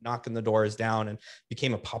were knocking the doors down, and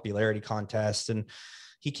became a popularity contest. And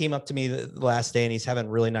he came up to me the last day, and he's having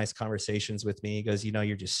really nice conversations with me. He goes,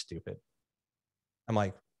 "You're just stupid." I'm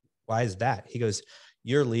like, "Why is that?" He goes,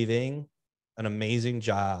 "You're leaving an amazing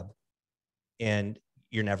job and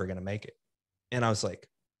you're never going to make it." And I was like,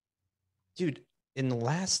 "Dude, in the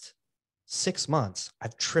last 6 months,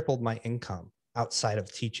 I've tripled my income outside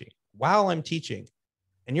of teaching while I'm teaching.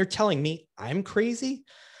 And you're telling me I'm crazy?"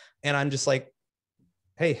 And I'm just like,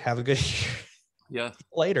 "Hey, have a good year." Yeah.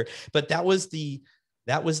 Later. But that was the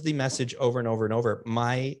message over and over and over.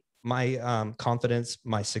 My confidence,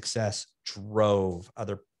 my success drove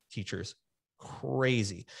other teachers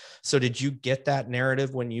crazy. So did you get that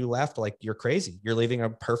narrative when you left? Like, you're crazy, you're leaving a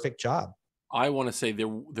perfect job? I want to say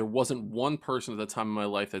there wasn't one person at the time in my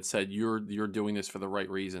life that said you're doing this for the right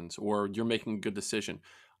reasons or you're making a good decision.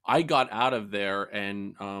 I got out of there,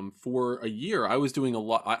 and for a year I was doing a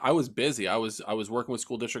lot. I was busy. I was working with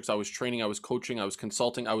school districts. I was training. I was coaching. I was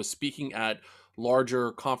consulting. I was speaking at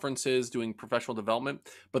larger conferences, doing professional development.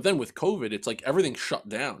 But then with COVID, it's like everything shut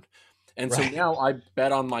down, and so Right. now I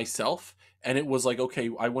bet on myself. And it was like, okay,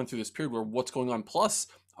 I went through this period where what's going on? Plus,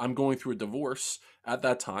 I'm going through a divorce at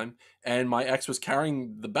that time, and my ex was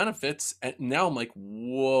carrying the benefits, and now I'm like,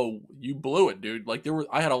 whoa, you blew it, dude. Like,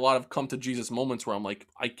 I had a lot of come to Jesus moments where I'm like,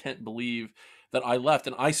 I can't believe that I left.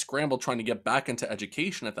 And I scrambled trying to get back into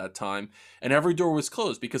education at that time, and every door was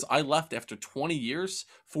closed because I left after 20 years,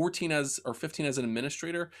 14 as or 15 as an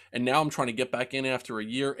administrator, and now I'm trying to get back in after a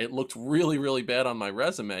year. It looked really, really bad on my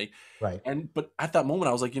resume. Right. But at that moment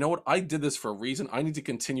I was like, you know what? I did this for a reason. I need to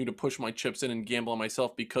continue to push my chips in and gamble on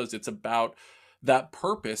myself because it's about that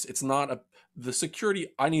purpose. It's not the security.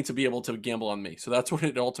 I need to be able to gamble on me. So that's what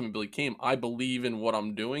it ultimately became. I believe in what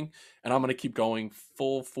I'm doing, and I'm going to keep going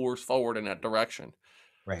full force forward in that direction.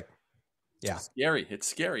 Right. Yeah. Scary. It's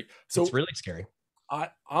scary. It's So really scary.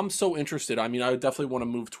 I'm so interested. I mean, I definitely want to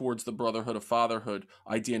move towards the Brotherhood of Fatherhood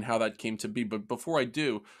idea and how that came to be. But before I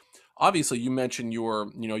do, obviously you mentioned you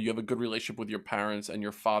have a good relationship with your parents and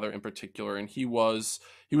your father in particular, and he was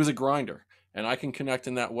a grinder, and I can connect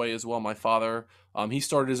in that way as well. My father, he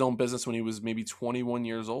started his own business when he was maybe 21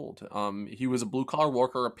 years old. He was a blue collar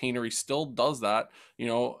worker, a painter. He still does that.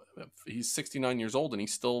 He's 69 years old and he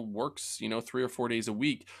still works 3 or 4 days a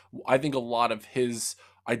week. I think a lot of his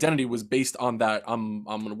identity was based on that. I'm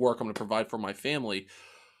going to work. I'm going to provide for my family.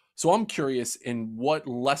 So I'm curious, in what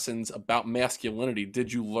lessons about masculinity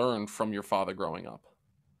did you learn from your father growing up?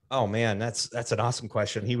 Oh man, that's an awesome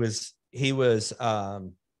question. He was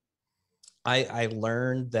I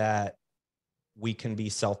learned that we can be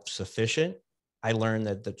self-sufficient. I learned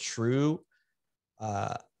that the true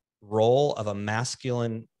uh, role of a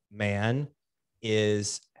masculine man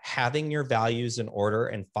is having your values in order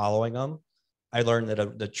and following them. I learned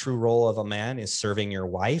that the true role of a man is serving your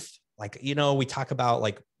wife. Like, we talk about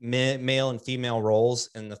like male and female roles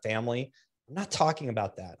in the family. I'm not talking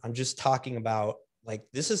about that. I'm just talking about like,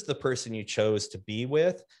 this is the person you chose to be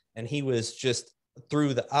with. And he was just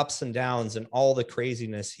through the ups and downs and all the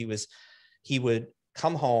craziness. He would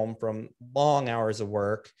come home from long hours of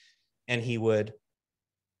work, and he would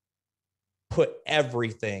put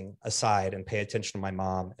everything aside and pay attention to my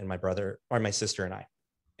mom and my brother or my sister and I.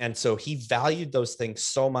 And so he valued those things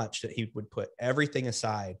so much that he would put everything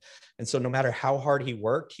aside. And so no matter how hard he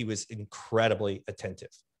worked, he was incredibly attentive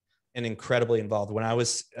and incredibly involved. When I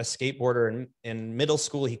was a skateboarder in middle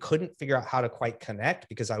school, he couldn't figure out how to quite connect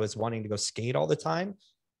because I was wanting to go skate all the time.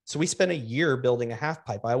 So we spent a year building a half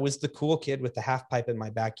pipe. I was the cool kid with the half pipe in my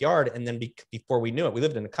backyard. And then before we knew it, we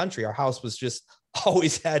lived in a country. Our house was just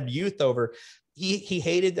always had youth over. He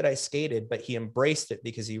hated that I skated, but he embraced it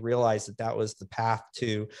because he realized that that was the path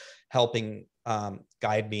to helping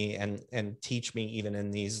guide me and teach me even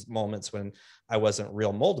in these moments when I wasn't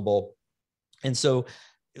real moldable. And so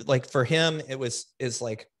like for him, is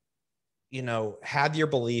like have your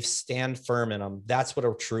beliefs, stand firm in them. That's what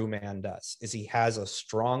a true man does, is he has a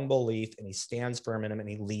strong belief and he stands firm in them and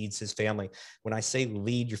he leads his family. When I say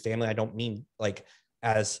lead your family, I don't mean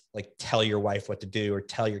tell your wife what to do or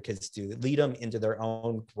tell your kids to do. Lead them into their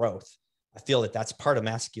own growth. I feel that that's part of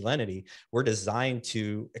masculinity. We're designed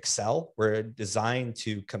to excel. We're designed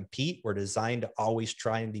to compete. We're designed to always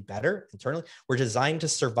try and be better internally. We're designed to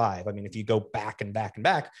survive. I mean, if you go back and back and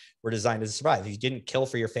back, we're designed to survive. If you didn't kill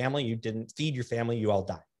for your family, you didn't feed your family, you all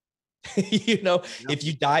die. If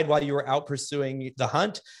you died while you were out pursuing the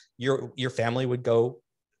hunt, your family would go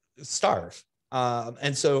starve.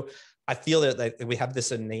 And so I feel that we have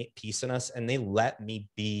this innate piece in us, and they let me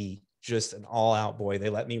be just an all-out boy. They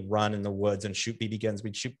let me run in the woods and shoot BB guns.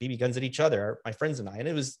 We'd shoot BB guns at each other, my friends and I, and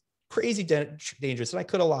it was crazy dangerous. And I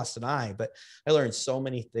could have lost an eye, but I learned so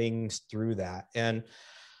many things through that. And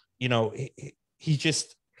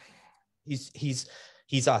he's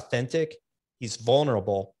authentic, he's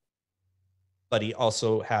vulnerable, but he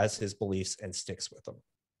also has his beliefs and sticks with them.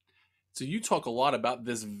 So you talk a lot about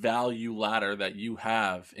this value ladder that you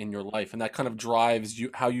have in your life, and that kind of drives you,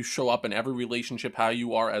 how you show up in every relationship, how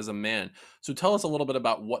you are as a man. So tell us a little bit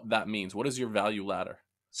about what that means. What is your value ladder?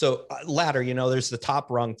 So ladder, there's the top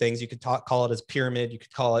rung things. You could call it as pyramid. You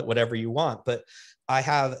could call it whatever you want, but I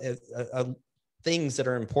have things that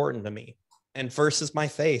are important to me. And first is my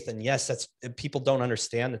faith. And yes, people don't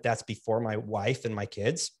understand that that's before my wife and my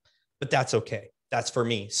kids, but that's okay. That's for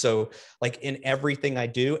me. So like in everything I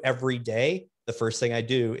do every day, the first thing I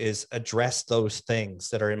do is address those things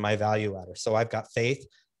that are in my value ladder. So I've got faith.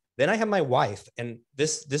 Then I have my wife, and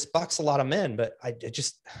this bucks a lot of men, but I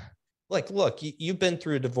just look, you've been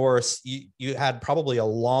through a divorce. You had probably a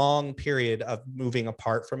long period of moving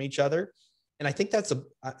apart from each other. And I think that's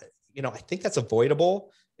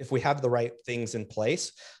avoidable if we have the right things in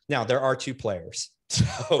place. Now there are two players.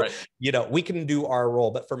 So, right. We can do our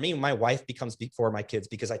role, but for me, my wife becomes before my kids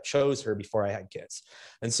because I chose her before I had kids.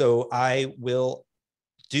 And so I will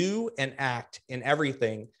do and act in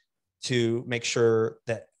everything to make sure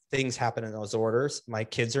that things happen in those orders. My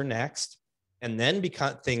kids are next. And then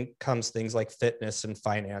comes things like fitness and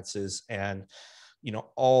finances and,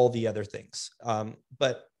 all the other things.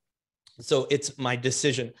 But so it's my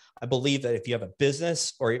decision. I believe that if you have a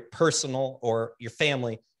business or personal or your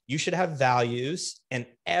family, you should have values, and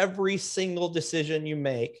every single decision you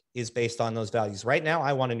make is based on those values. Right now,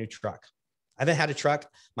 I want a new truck. I haven't had a truck.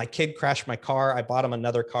 My kid crashed my car. I bought him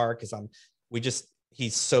another car because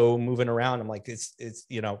he's so moving around. I'm like,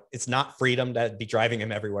 it's not freedom to be driving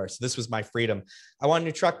him everywhere. So this was my freedom. I want a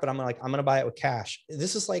new truck, but I'm going to buy it with cash.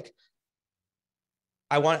 This is like,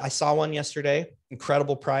 I saw one yesterday,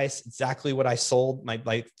 incredible price, exactly what I sold,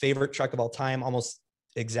 my favorite truck of all time, almost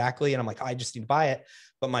exactly. And I'm like, I just need to buy it.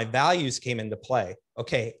 But my values came into play.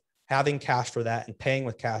 Okay, having cash for that and paying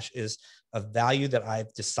with cash is a value that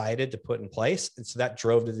I've decided to put in place. And so that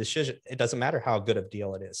drove the decision. It doesn't matter how good of a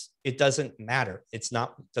deal it is. It doesn't matter. Does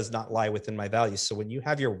not lie within my values. So when you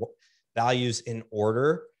have your values in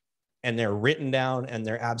order and they're written down and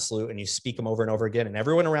they're absolute and you speak them over and over again and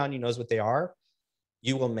everyone around you knows what they are,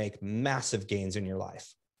 you will make massive gains in your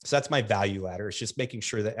life. So that's my value ladder. It's just making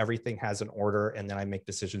sure that everything has an order and then I make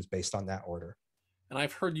decisions based on that order. And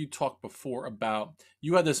I've heard you talk before about,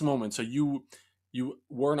 you had this moment. So you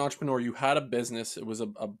were an entrepreneur, you had a business, it was a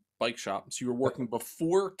bike shop. So you were working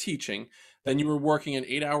before teaching, then you were working an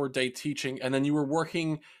 8-hour day teaching, and then you were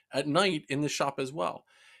working at night in the shop as well.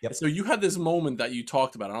 Yep. So you had this moment that you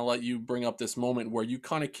talked about, and I'll let you bring up this moment where you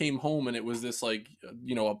kind of came home and it was this a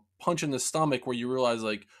punch in the stomach where you realize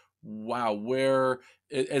wow, where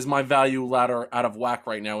is my value ladder out of whack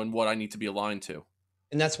right now and what I need to be aligned to?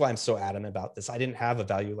 And that's why I'm so adamant about this. I didn't have a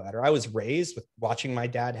value ladder. I was raised with watching my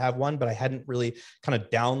dad have one, but I hadn't really kind of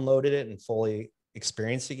downloaded it and fully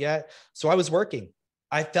experienced it yet. So I was working.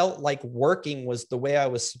 I felt like working was the way I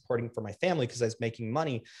was supporting for my family because I was making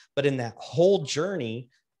money. But in that whole journey,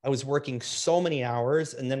 I was working so many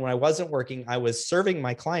hours. And then when I wasn't working, I was serving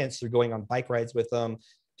my clients through going on bike rides with them,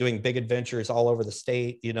 doing big adventures all over the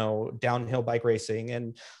state, downhill bike racing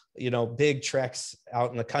and, big treks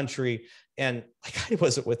out in the country. And I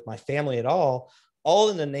wasn't with my family at all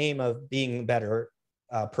in the name of being a better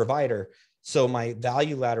provider. So my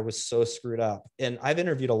value ladder was so screwed up. And I've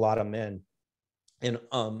interviewed a lot of men, and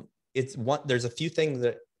there's a few things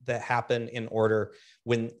that happen in order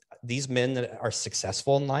when these men that are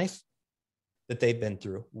successful in life that they've been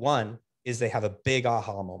through. One is they have a big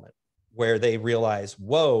aha moment where they realize,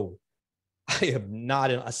 whoa, I am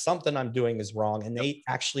not something I'm doing is wrong. And they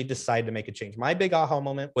actually decide to make a change. My big aha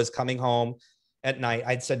moment was coming home at night.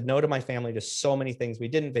 I'd said no to my family to so many things. We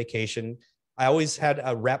didn't vacation. I always had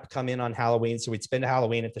a rep come in on Halloween. So we'd spend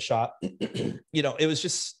Halloween at the shop. It was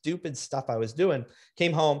just stupid stuff I was doing.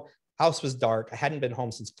 Came home, house was dark. I hadn't been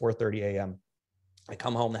home since 4:30 a.m. I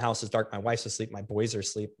come home, the house is dark. My wife's asleep. My boys are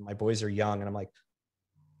asleep. My boys are young. And I'm like,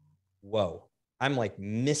 whoa, I'm like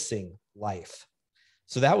missing life.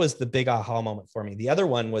 So that was the big aha moment for me. The other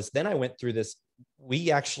one was then I went through this.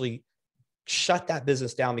 We actually shut that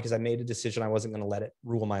business down because I made a decision I wasn't going to let it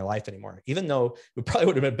rule my life anymore, even though it probably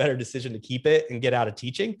would have been a better decision to keep it and get out of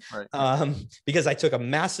teaching. Right. Because I took a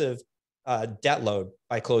massive debt load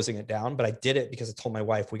by closing it down. But I did it because I told my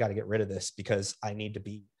wife, we got to get rid of this because I need to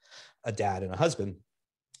be a dad and a husband.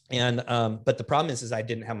 And but the problem is I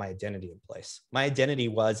didn't have my identity in place. My identity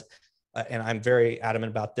was, and I'm very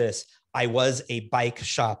adamant about this, I was a bike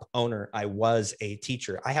shop owner. I was a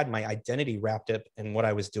teacher. I had my identity wrapped up in what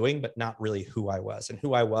I was doing, but not really who I was. And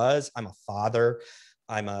who I was, I'm a father.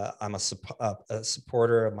 I'm a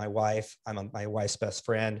supporter of my wife. My wife's best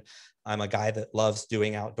friend. I'm a guy that loves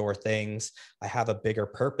doing outdoor things. I have a bigger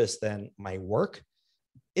purpose than my work.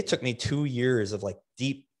 It took me 2 years of like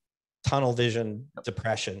deep tunnel vision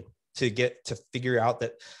depression to figure out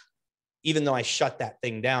that even though I shut that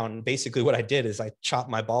thing down, basically what I did is I chopped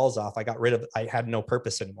my balls off. I had no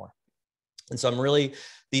purpose anymore. And so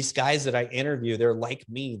these guys that I interview, they're like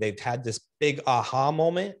me. They've had this big aha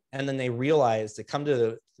moment. And then they come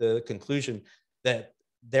to the conclusion that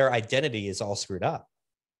their identity is all screwed up.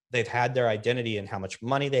 They've had their identity in how much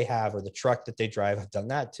money they have or the truck that they drive. I've done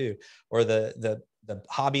that too. Or the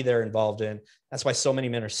hobby they're involved in. That's why so many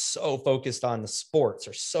men are so focused on the sports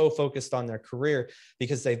or so focused on their career,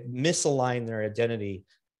 because they've misaligned their identity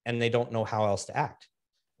and they don't know how else to act.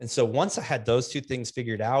 And so once I had those two things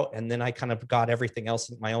figured out, and then I kind of got everything else,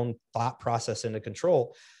 my own thought process into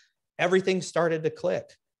control, everything started to click.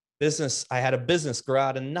 I had a business grow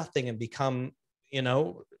out of nothing and become,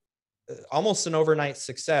 almost an overnight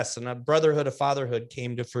success, and a Brotherhood of Fatherhood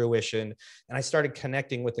came to fruition, and I started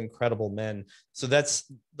connecting with incredible men. So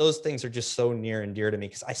those things are just so near and dear to me,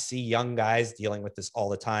 because I see young guys dealing with this all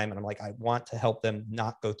the time. And I'm like, I want to help them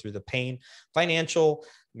not go through the pain, financial,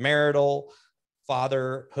 marital,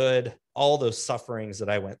 fatherhood, all those sufferings that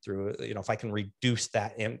I went through. If I can reduce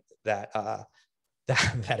that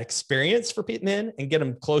experience for men and get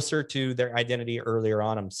them closer to their identity earlier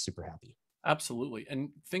on, I'm super happy. Absolutely. And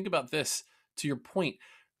think about this, to your point,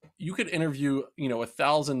 you could interview,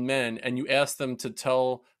 1,000 men and you ask them to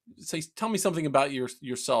tell me something about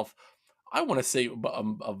yourself. I want to say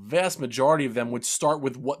a vast majority of them would start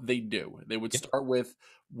with what they do. They would start with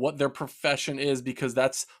what their profession is, because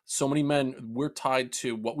that's so many men, we're tied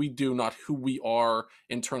to what we do, not who we are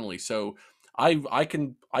internally. So I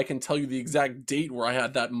can tell you the exact date where I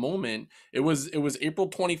had that moment. It was April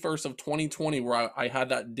 21st of 2020 where I had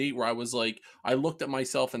that date where I was like, I looked at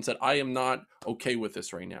myself and said, I am not okay with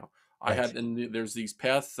this right now. Right. And there's these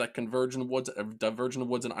paths that diverge in the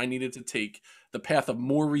woods, and I needed to take the path of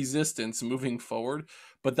more resistance moving forward.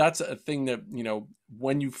 But that's a thing that,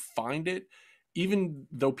 when you find it, even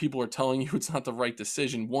though people are telling you it's not the right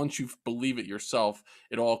decision, once you believe it yourself,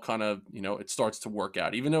 it all kind of, it starts to work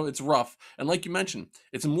out, even though it's rough. And like you mentioned,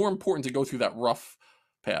 it's more important to go through that rough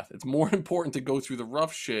path. It's more important to go through the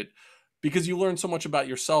rough shit, because you learn so much about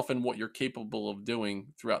yourself and what you're capable of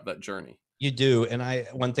doing throughout that journey. You do. And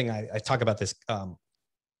one thing I talk about this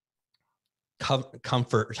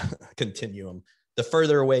comfort continuum. The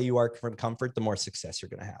further away you are from comfort, the more success you're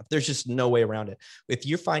going to have. There's just no way around it. If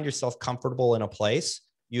you find yourself comfortable in a place,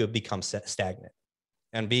 you have become stagnant.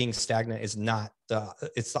 And being stagnant is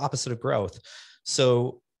it's the opposite of growth.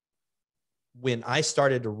 So when I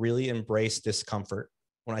started to really embrace discomfort,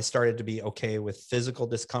 when I started to be okay with physical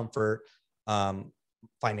discomfort,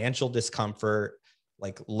 financial discomfort,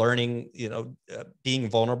 like learning, being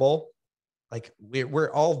vulnerable, like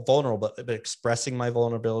we're all vulnerable, but expressing my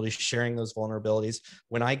vulnerability, sharing those vulnerabilities.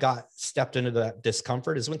 When I stepped into that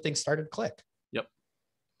discomfort is when things started to click. Yep.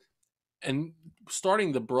 And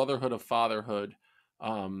starting the Brotherhood of Fatherhood,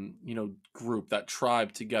 group, that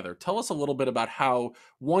tribe together. Tell us a little bit about how,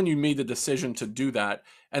 one, you made the decision to do that,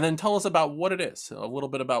 and then tell us about what it is, a little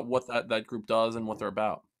bit about what that group does and what they're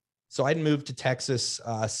about. So I'd moved to Texas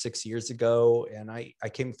 6 years ago, and I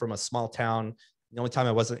came from a small town. The only time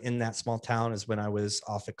I wasn't in that small town is when I was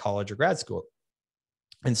off at college or grad school.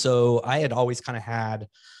 And so I had always kind of had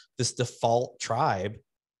this default tribe.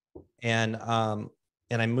 And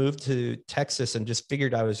I moved to Texas and just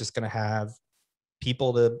figured I was just going to have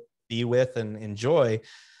people to be with and enjoy.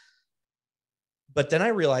 But then I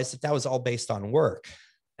realized that was all based on work.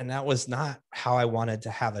 And that was not how I wanted to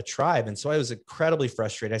have a tribe. And so I was incredibly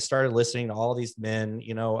frustrated. I started listening to all these men,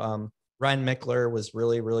 Ryan Mickler was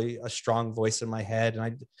really, really a strong voice in my head. And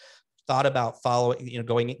I thought about following,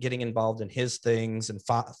 getting involved in his things and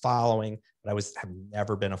following, but have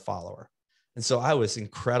never been a follower. And so I was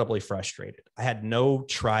incredibly frustrated. I had no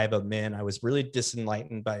tribe of men. I was really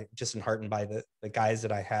disheartened by the guys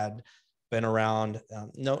that I had been around.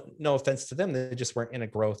 No offense to them. They just weren't in a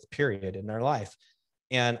growth period in their life.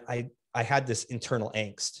 And I had this internal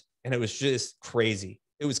angst, and it was just crazy.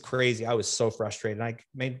 It was crazy. I was so frustrated. And I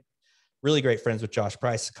made really great friends with Josh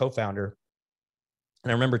Price, co-founder.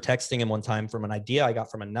 And I remember texting him one time from an idea I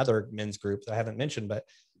got from another men's group that I haven't mentioned, but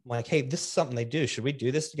I'm like, hey, this is something they do. Should we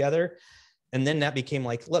do this together? And then that became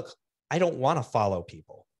like, look, I don't want to follow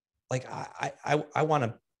people. Like I want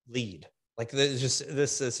to lead. Like there's just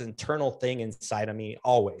this internal thing inside of me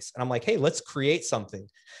always. And I'm like, hey, let's create something.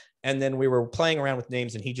 And then we were playing around with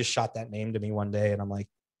names, and he just shot that name to me one day. And I'm like,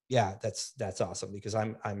 yeah, that's awesome, because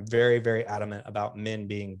I'm very, very adamant about men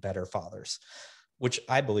being better fathers, which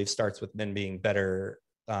I believe starts with men being better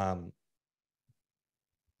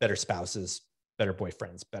spouses, better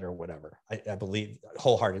boyfriends, better whatever. I believe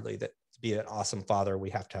wholeheartedly that to be an awesome father, we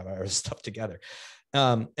have to have our stuff together.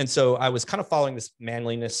 And so I was kind of following this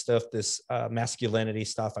manliness stuff, this masculinity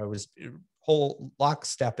stuff. I was whole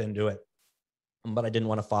lockstep into it, but I didn't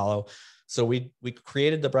want to follow. So we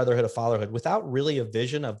created the Brotherhood of Fatherhood without really a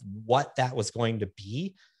vision of what that was going to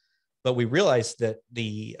be. But we realized that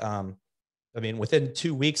within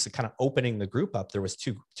 2 weeks of kind of opening the group up, there was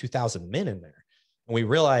 2,000 men in there. And we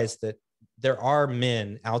realized that there are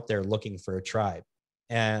men out there looking for a tribe.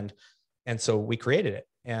 And so we created it.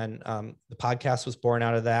 And the podcast was born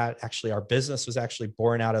out of that. Actually, our business was actually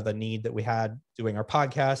born out of a need that we had doing our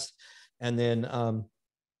podcast. And then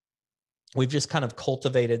we've just kind of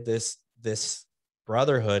cultivated this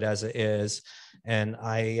brotherhood as it is. And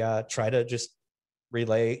I try to just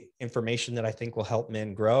relay information that I think will help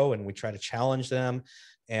men grow, and we try to challenge them.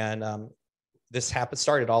 And this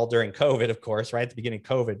started all during COVID, of course, right at the beginning of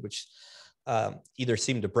COVID, which either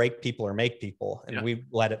seemed to break people or make people, and we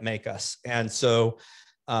let it make us. And so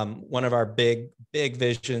one of our big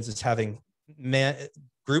visions is having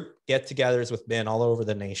group get-togethers with men all over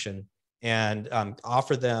the nation, and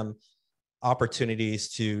offer them opportunities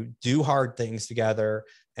to do hard things together,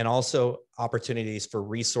 and also opportunities for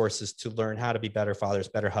resources to learn how to be better fathers,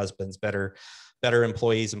 better husbands, better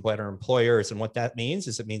employees, and better employers. And what that means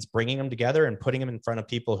is it means bringing them together and putting them in front of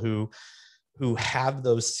people who have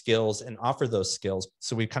those skills and offer those skills.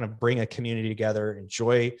 So we kind of bring a community together,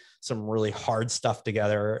 enjoy some really hard stuff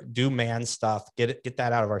together, do man stuff, get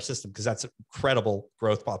that out of our system, because that's an incredible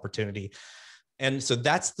growth opportunity. And so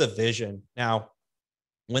that's the vision. Now,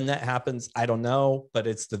 when that happens, I don't know, but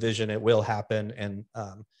it's the vision. It will happen.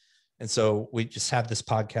 And so we just have this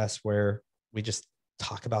podcast where we just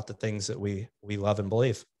talk about the things that we love and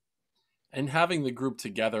believe. And having the group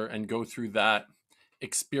together and go through that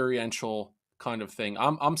experiential kind of thing.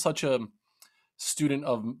 I'm such a student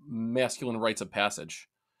of masculine rites of passage.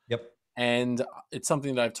 Yep. And it's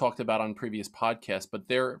something that I've talked about on previous podcasts, but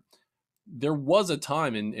there was a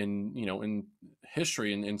time in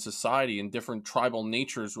history and in society, in different tribal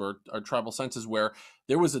natures or tribal senses, where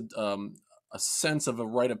there was a sense of a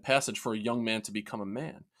rite of passage for a young man to become a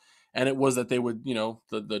man. And it was that they would,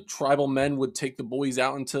 the tribal men would take the boys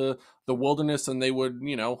out into the wilderness, and they would,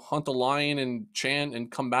 hunt a lion and chant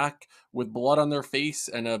and come back with blood on their face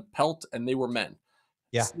and a pelt, and they were men.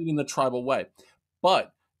 Yeah. Seen in the tribal way.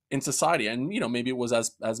 But in society, and maybe it was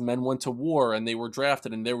as men went to war and they were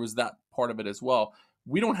drafted, and there was that part of it as well.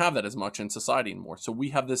 We don't have that as much in society anymore. So we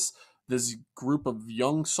have this group of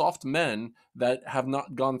young, soft men that have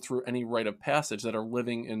not gone through any rite of passage, that are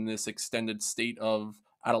living in this extended state of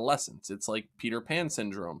adolescence. It's like Peter Pan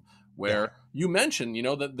syndrome, where you mentioned,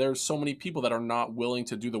 that there's so many people that are not willing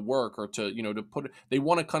to do the work, or to they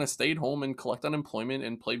want to kind of stay at home and collect unemployment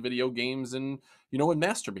and play video games and, and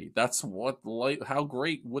masturbate. That's how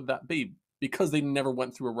great would that be? Because they never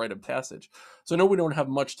went through a rite of passage. So I know we don't have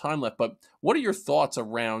much time left, but what are your thoughts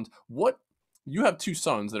around you have 2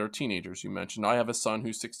 sons that are teenagers, you mentioned. I have a son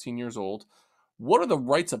who's 16 years old. What are the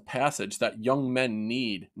rites of passage that young men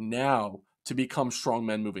need now to become strong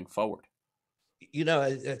men moving forward?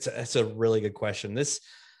 It's a really good question.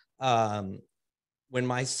 When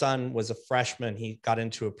my son was a freshman, he got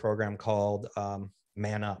into a program called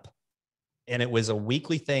Man Up, and it was a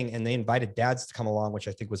weekly thing. And they invited dads to come along, which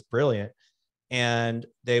I think was brilliant. And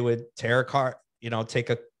they would tear a car, take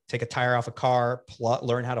a tire off a car,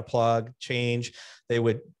 learn how to plug, change.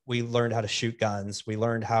 We learned how to shoot guns. We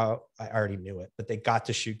learned I already knew it, but they got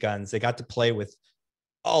to shoot guns. They got to play with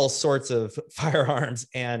all sorts of firearms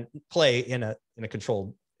and play in a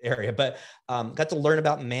controlled area, but got to learn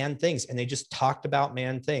about man things. And they just talked about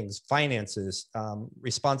man things, finances,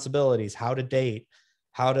 responsibilities, how to date,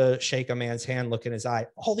 how to shake a man's hand, look in his eye,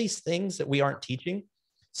 all these things that we aren't teaching.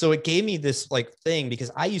 So it gave me this like thing, because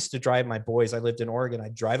I used to drive my boys. I lived in Oregon.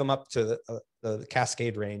 I'd drive them up to the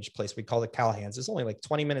Cascade Range place. We call it Callahan's. It's only like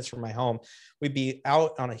 20 minutes from my home. We'd be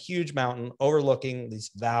out on a huge mountain overlooking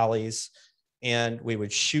these valleys, and we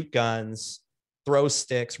would shoot guns, throw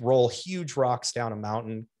sticks, roll huge rocks down a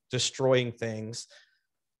mountain, destroying things.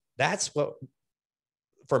 That's what,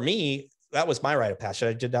 for me, that was my rite of passage.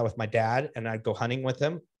 I did that with my dad, and I'd go hunting with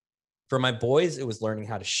him. For my boys, it was learning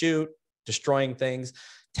how to shoot, destroying things,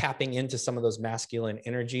 tapping into some of those masculine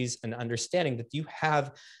energies, and understanding that you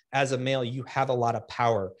have, as a male, you have a lot of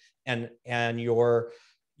power, and your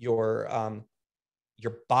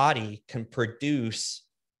body can produce,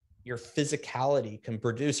 your physicality can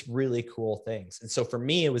produce really cool things. And so for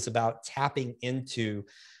me, it was about tapping into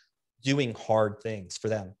doing hard things for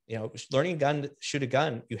them. You know, learning shoot a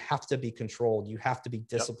gun, you have to be controlled, you have to be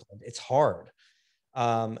disciplined. Yep. It's hard.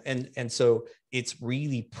 And so it's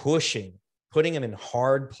really putting them in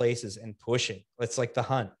hard places and pushing. It's like the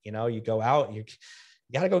hunt, you know, you go out, you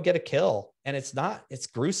got to go get a kill, and it's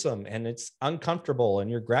gruesome and it's uncomfortable, and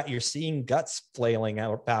you're seeing guts flailing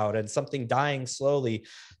out and something dying slowly.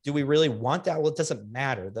 Do we really want that? Well, it doesn't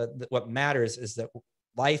matter. What matters is that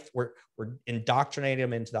life, we're indoctrinating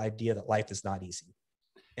them into the idea that life is not easy.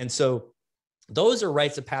 And so those are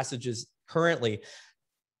rites of passages. Currently,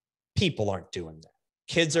 people aren't doing that.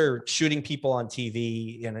 Kids are shooting people on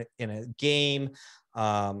TV in a game.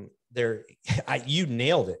 You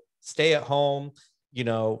nailed it. Stay at home, you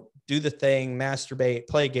know, do the thing, masturbate,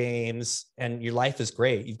 play games, and your life is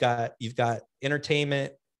great. You've got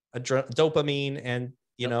entertainment, dopamine, and,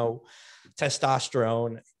 you know,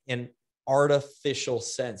 testosterone in artificial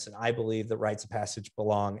sense. And I believe the rites of passage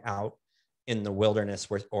belong out in the wilderness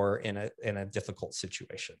or in a difficult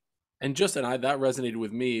situation. And that resonated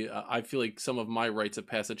with me. I feel like some of my rites of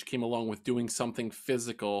passage came along with doing something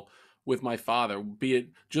physical with my father, be it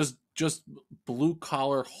just blue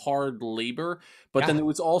collar hard labor, but then there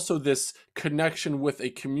was also this connection with a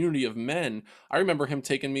community of men. I remember him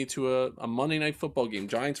taking me to a Monday night football game,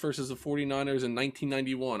 Giants versus the 49ers in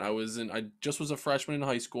 1991. I just was a freshman in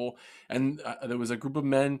high school, and there was a group of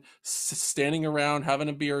men standing around having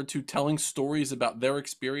a beer or two, telling stories about their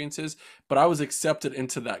experiences, but I was accepted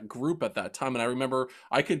into that group at that time. And I remember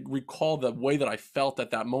I could recall the way that I felt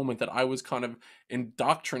at that moment, that I was kind of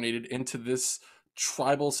indoctrinated into this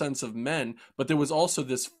tribal sense of men, but there was also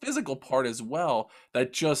this physical part as well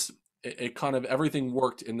that just it kind of everything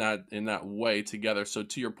worked in that way together. So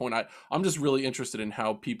to your point, I'm just really interested in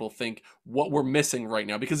how people think what we're missing right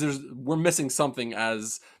now, because we're missing something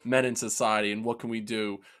as men in society, and what can we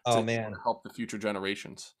do to help the future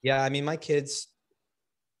generations. Yeah, I mean, my kids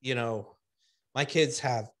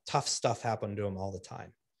have tough stuff happen to them all the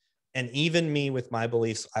time, and even me with my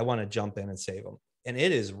beliefs, I want to jump in and save them. And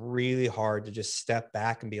it is really hard to just step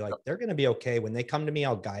back and be like, they're going to be okay. When they come to me,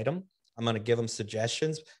 I'll guide them. I'm going to give them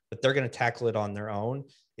suggestions, but they're going to tackle it on their own.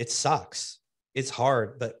 It sucks. It's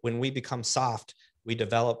hard. But when we become soft, we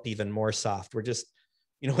develop even more soft. We're just,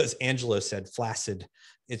 as Angelo said, flaccid.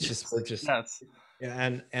 It's just, we're just,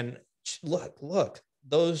 and look,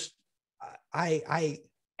 those, I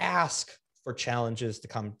ask for challenges to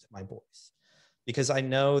come to my boys, because I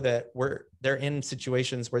know that they're in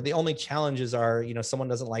situations where the only challenges are, someone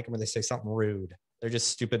doesn't like them or they say something rude. They're just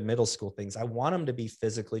stupid middle school things. I want them to be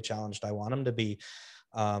physically challenged. I want them to be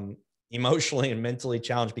emotionally and mentally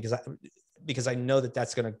challenged, because I know that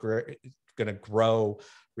that's going to grow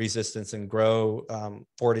resistance and grow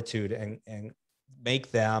fortitude and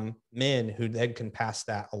make them men who then can pass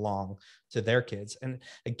that along to their kids. And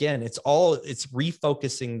again, it's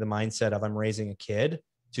refocusing the mindset of I'm raising a kid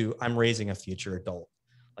to I'm raising a future adult.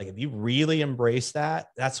 Like, if you really embrace that,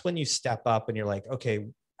 that's when you step up and you're like, okay,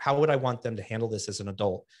 how would I want them to handle this as an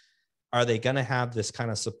adult? Are they going to have this kind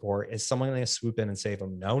of support? Is someone going to swoop in and save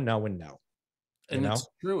them? No, no, and no. And it's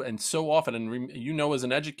true. And so often, and as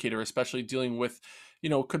an educator, especially dealing with,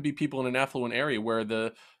 it could be people in an affluent area where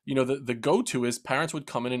the go-to is parents would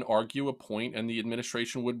come in and argue a point, and the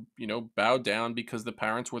administration would, bow down because the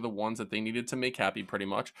parents were the ones that they needed to make happy, pretty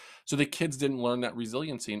much. So the kids didn't learn that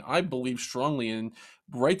resiliency. And I believe strongly in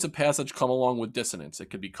rites of passage come along with dissonance. It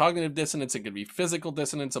could be cognitive dissonance, it could be physical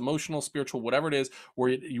dissonance, emotional, spiritual, whatever it is, where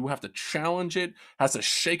you have to challenge it, has to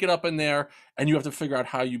shake it up in there, and you have to figure out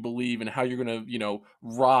how you believe and how you're going to,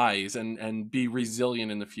 rise and be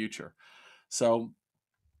resilient in the future. So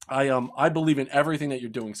I believe in everything that you're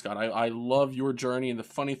doing, Scott. I love your journey. And the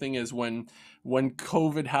funny thing is when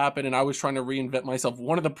COVID happened and I was trying to reinvent myself,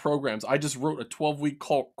 one of the programs, I just wrote a 12-week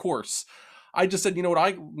course. I just said, you know what,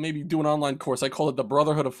 I maybe do an online course. I call it the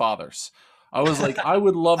Brotherhood of Fathers. I was like, I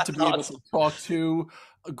would love to That's be able to awesome. talk to,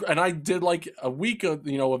 and I did like a week of,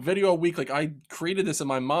 a video a week. Like I created this in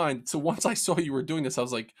my mind. So once I saw you were doing this, I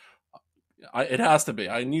was like, it has to be.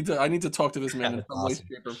 I need to talk to this man in That's some way, awesome.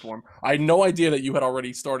 shape, or form. I had no idea that you had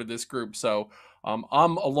already started this group, so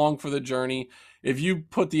I'm along for the journey. If you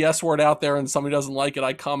put the S word out there and somebody doesn't like it,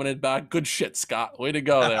 I commented back, "Good shit, Scott. Way to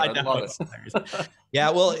go there. I I know, love it's hilarious. it." Yeah,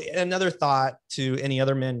 well, another thought to any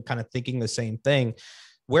other men kind of thinking the same thing,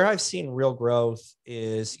 where I've seen real growth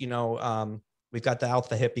is, we've got the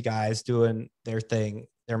alpha hippie guys doing their thing,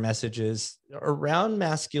 their messages around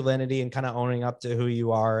masculinity and kind of owning up to who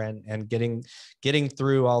you are and getting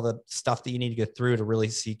through all the stuff that you need to get through to really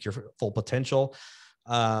seek your full potential.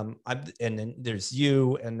 And then there's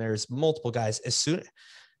you and there's multiple guys.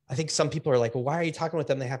 I think some people are like, well, why are you talking with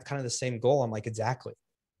them? They have kind of the same goal. I'm like, exactly.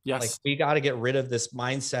 Like Yes, we got to get rid of this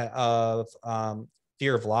mindset of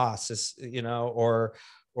fear of loss,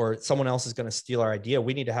 or someone else is going to steal our idea.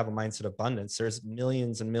 We need to have a mindset of abundance. There's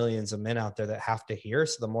millions and millions of men out there that have to hear.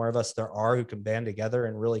 So the more of us there are who can band together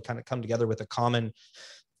and really kind of come together with a common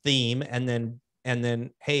theme, and then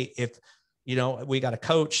hey, if we got a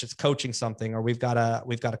coach that's coaching something, or we've got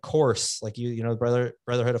a course like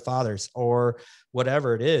Brotherhood of Fathers, or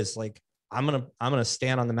whatever it is, like I'm gonna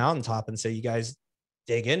stand on the mountaintop and say, you guys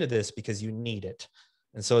dig into this because you need it.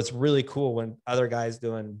 And so it's really cool when other guys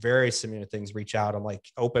doing very similar things reach out. I'm like,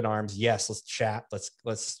 open arms. Yes, let's chat.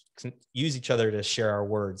 Let's use each other to share our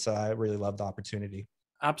words. So I really love the opportunity.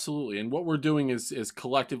 absolutely. And what we're doing is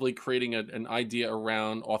collectively creating an idea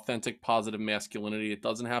around authentic, positive masculinity. It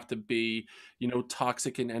doesn't have to be,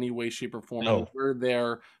 toxic in any way, shape, or form. And No. we're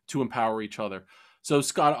there to empower each other. So,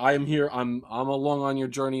 Scott, I am here. I'm along on your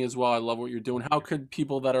journey as well. I love what you're doing. How could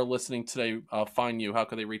people that are listening today find you? How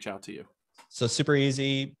could they reach out to you? So super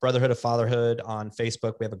easy. Brotherhood of Fatherhood on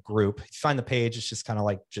Facebook. We have a group. If you find the page, it's just kind of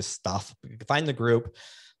like just stuff. You can find the group.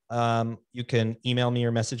 You can email me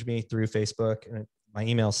or message me through Facebook. And my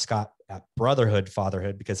email is Scott at Brotherhood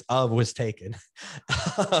Fatherhood, because of was taken.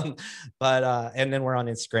 But and then we're on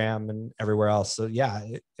Instagram and everywhere else. So yeah,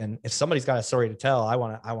 and if somebody's got a story to tell, I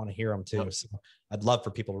want to hear them too. Yep. So I'd love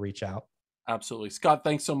for people to reach out. Absolutely. Scott,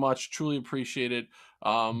 thanks so much. Truly appreciate it.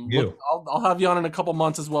 Look, You, I'll have you on in a couple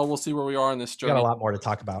months as well. We'll see where we are on this we got a journey. lot more to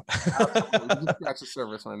talk about. Absolutely. You just scratch the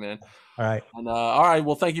surface, my man. All right. And all right.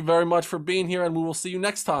 Well, thank you very much for being here, and we will see you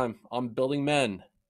next time on Building Men.